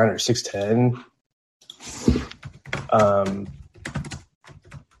 6'9" or 6'10".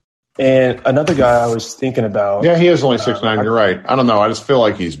 And another guy I was thinking about. Yeah, he is only 6'9". You're right. I don't know. I just feel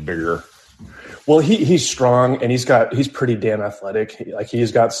like he's bigger. Well, he's strong and he's pretty damn athletic.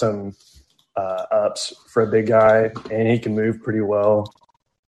 He's got some ups for a big guy, and he can move pretty well.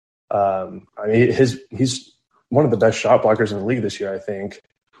 I mean, he's one of the best shot blockers in the league this year, I think.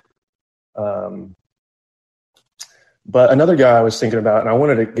 But another guy I was thinking about, and I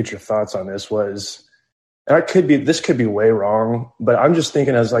wanted to get your thoughts on this, was, and this could be way wrong, but I'm just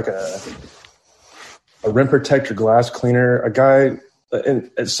thinking as like a rim protector, glass cleaner, a guy, and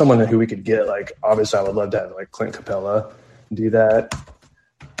someone who we could get. Like obviously, I would love to have like Clint Capella do that,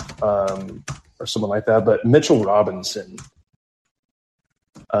 or someone like that. But Mitchell Robinson,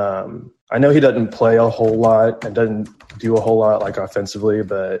 I know he doesn't play a whole lot and doesn't do a whole lot like offensively,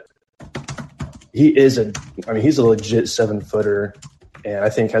 but he's a legit 7-footer, and I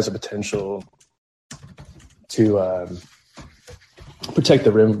think has a potential to protect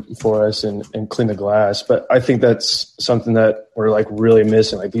the rim for us and clean the glass. But I think that's something that we're like really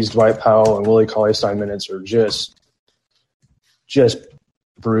missing. Like these Dwight Powell and Willie Cauley-Stein minutes are just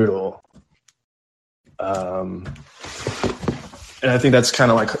brutal. And I think that's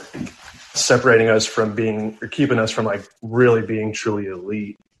kind of like separating us from being, or keeping us from like really being truly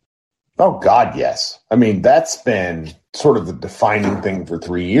elite. Oh God, yes. I mean, that's been sort of the defining thing for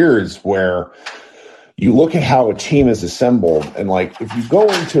 3 years, where you look at how a team is assembled, and like if you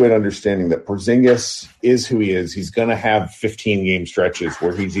go into it understanding that Porzingis is who he is, he's going to have 15-game stretches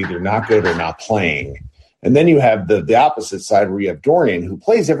where he's either not good or not playing. And then you have the opposite side where you have Dorian, who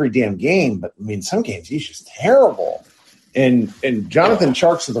plays every damn game, but I mean, some games he's just terrible. And Jonathan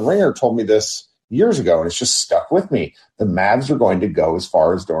Sharks of the Ringer told me this years ago, and it's just stuck with me. The Mavs are going to go as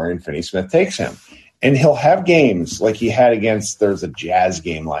far as Dorian Finney-Smith takes him. And he'll have games like he had against, there's a Jazz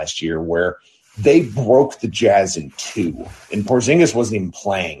game last year where they broke the Jazz in two, and Porzingis wasn't even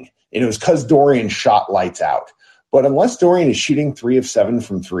playing. And it was because Dorian shot lights out. But unless Dorian is shooting 3 of 7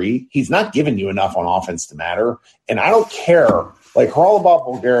 from 3, he's not giving you enough on offense to matter. And I don't care. Like Haralabos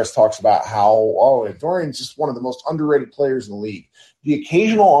Voulgaris talks about how, Dorian's just one of the most underrated players in the league. The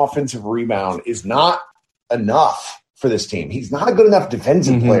occasional offensive rebound is not enough for this team. He's not a good enough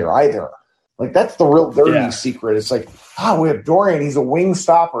defensive player either. Like, that's the real dirty secret. It's like, we have Dorian. He's a wing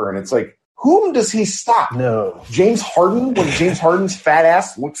stopper. And it's like, whom does he stop? No. James Harden? When James Harden's fat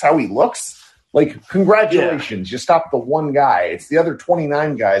ass looks how he looks? Like, congratulations. You stopped the one guy. It's the other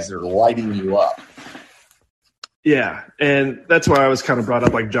 29 guys that are lighting you up. Yeah, and that's why I was kind of brought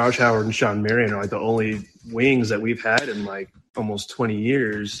up, like Josh Howard and Sean Marion are like the only wings that we've had in like almost 20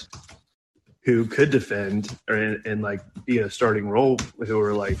 years who could defend and like be a starting role, who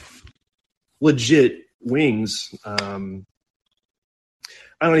are like legit wings. I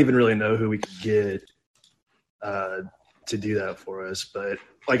don't even really know who we could get to do that for us, but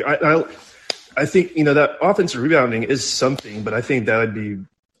like I think, that offensive rebounding is something, but I think that would be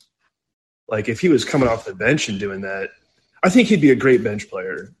like if he was coming off the bench and doing that, I think he'd be a great bench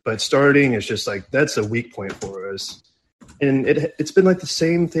player. But starting is just like, that's a weak point for us. And it's been like the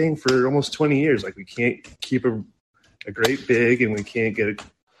same thing for almost 20 years. Like we can't keep a great big, and we can't get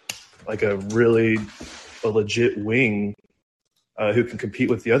like a legit wing who can compete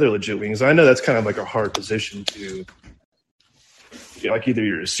with the other legit wings. I know that's kind of like a hard position to, like either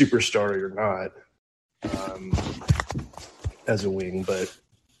you're a superstar or you're not as a wing. But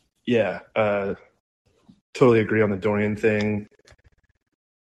yeah, totally agree on the Dorian thing.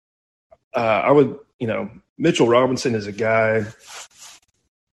 I would, Mitchell Robinson is a guy,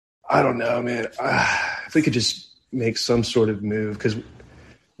 I don't know, man. If we could just make some sort of move, because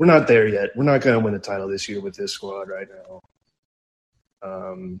we're not there yet. We're not going to win the title this year with this squad right now.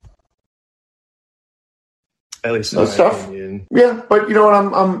 At least in my opinion. Yeah, but you know what?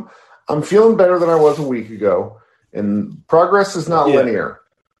 I'm feeling better than I was a week ago, and progress is not linear.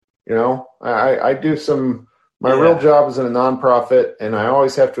 I do my real job is in a nonprofit, and I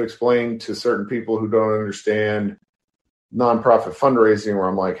always have to explain to certain people who don't understand nonprofit fundraising, where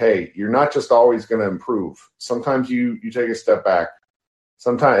I'm like, hey, you're not just always going to improve. Sometimes you take a step back.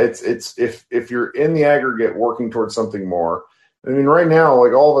 Sometimes it's if you're in the aggregate working towards something more. I mean, right now,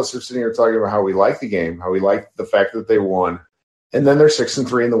 like all of us are sitting here talking about how we like the game, how we like the fact that they won, and then they're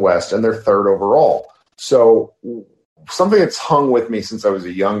 6-3 in the West, and they're third overall. So something that's hung with me since I was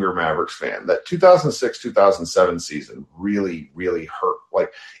a younger Mavericks fan, that 2006-2007 season really, really hurt.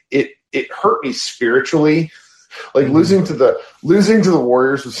 Like it hurt me spiritually. Like losing to the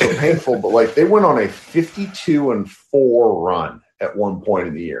Warriors was so painful, but like they went on a 52-4 run at one point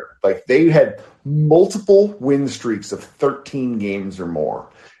in the year. Like they had multiple win streaks of 13 games or more.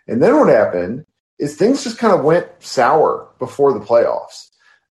 And then what happened is things just kind of went sour before the playoffs.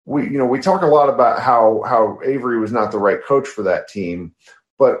 We talk a lot about how Avery was not the right coach for that team,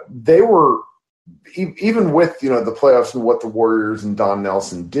 but they were, even with, the playoffs and what the Warriors and Don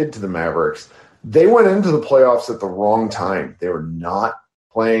Nelson did to the Mavericks, they went into the playoffs at the wrong time. They were not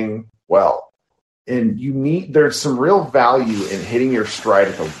playing well. And there's some real value in hitting your stride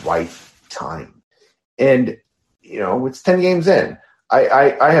at the right time. And, it's 10 games in.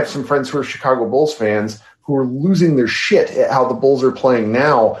 I have some friends who are Chicago Bulls fans who are losing their shit at how the Bulls are playing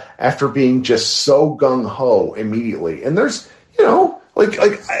now after being just so gung-ho immediately. And there's,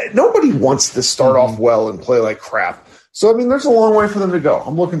 nobody wants to start off well and play like crap. So, I mean, there's a long way for them to go.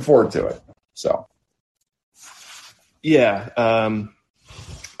 I'm looking forward to it. So. Yeah.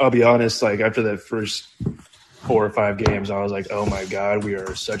 I'll be honest, like after the first 4 or 5 games, I was like, oh my God, we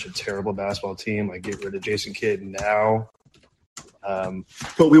are such a terrible basketball team. Like, get rid of Jason Kidd now.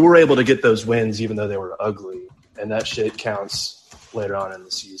 But we were able to get those wins even though they were ugly. And that shit counts later on in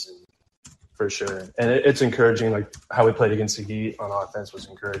the season for sure. And it's encouraging, like how we played against the Heat on offense was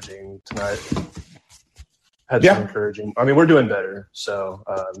encouraging tonight. Had some encouraging. I mean, we're doing better. So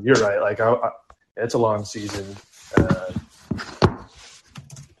you're right. Like it's a long season.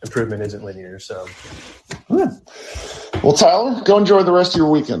 Improvement isn't linear. So. Well, Tyler, go enjoy the rest of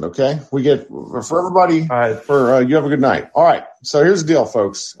your weekend, okay? We get for everybody. All right. You have a good night. All right. So here's the deal,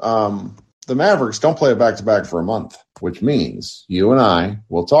 folks. The Mavericks don't play a back-to-back for a month, which means you and I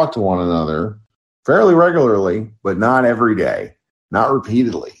will talk to one another fairly regularly, but not every day, not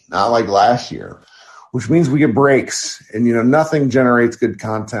repeatedly, not like last year, which means we get breaks. And, nothing generates good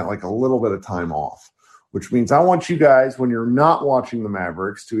content like a little bit of time off, which means I want you guys, when you're not watching the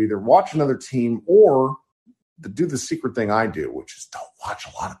Mavericks, to either watch another team or to do the secret thing I do, which is don't watch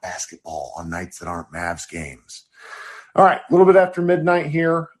a lot of basketball on nights that aren't Mavs games. All right, a little bit after midnight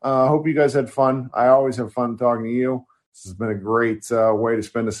here. Hope you guys had fun. I always have fun talking to you. This has been a great way to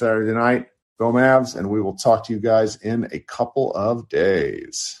spend a Saturday night. Go Mavs, and we will talk to you guys in a couple of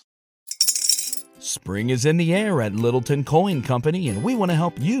days. Spring is in the air at Littleton Coin Company, and we want to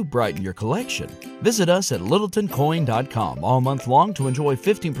help you brighten your collection. Visit us at littletoncoin.com all month long to enjoy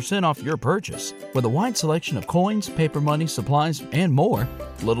 15% off your purchase. With a wide selection of coins, paper money, supplies, and more,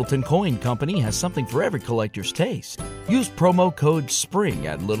 Littleton Coin Company has something for every collector's taste. Use promo code SPRING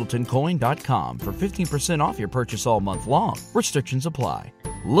at littletoncoin.com for 15% off your purchase all month long. Restrictions apply.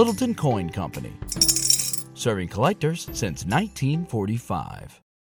 Littleton Coin Company. Serving collectors since 1945.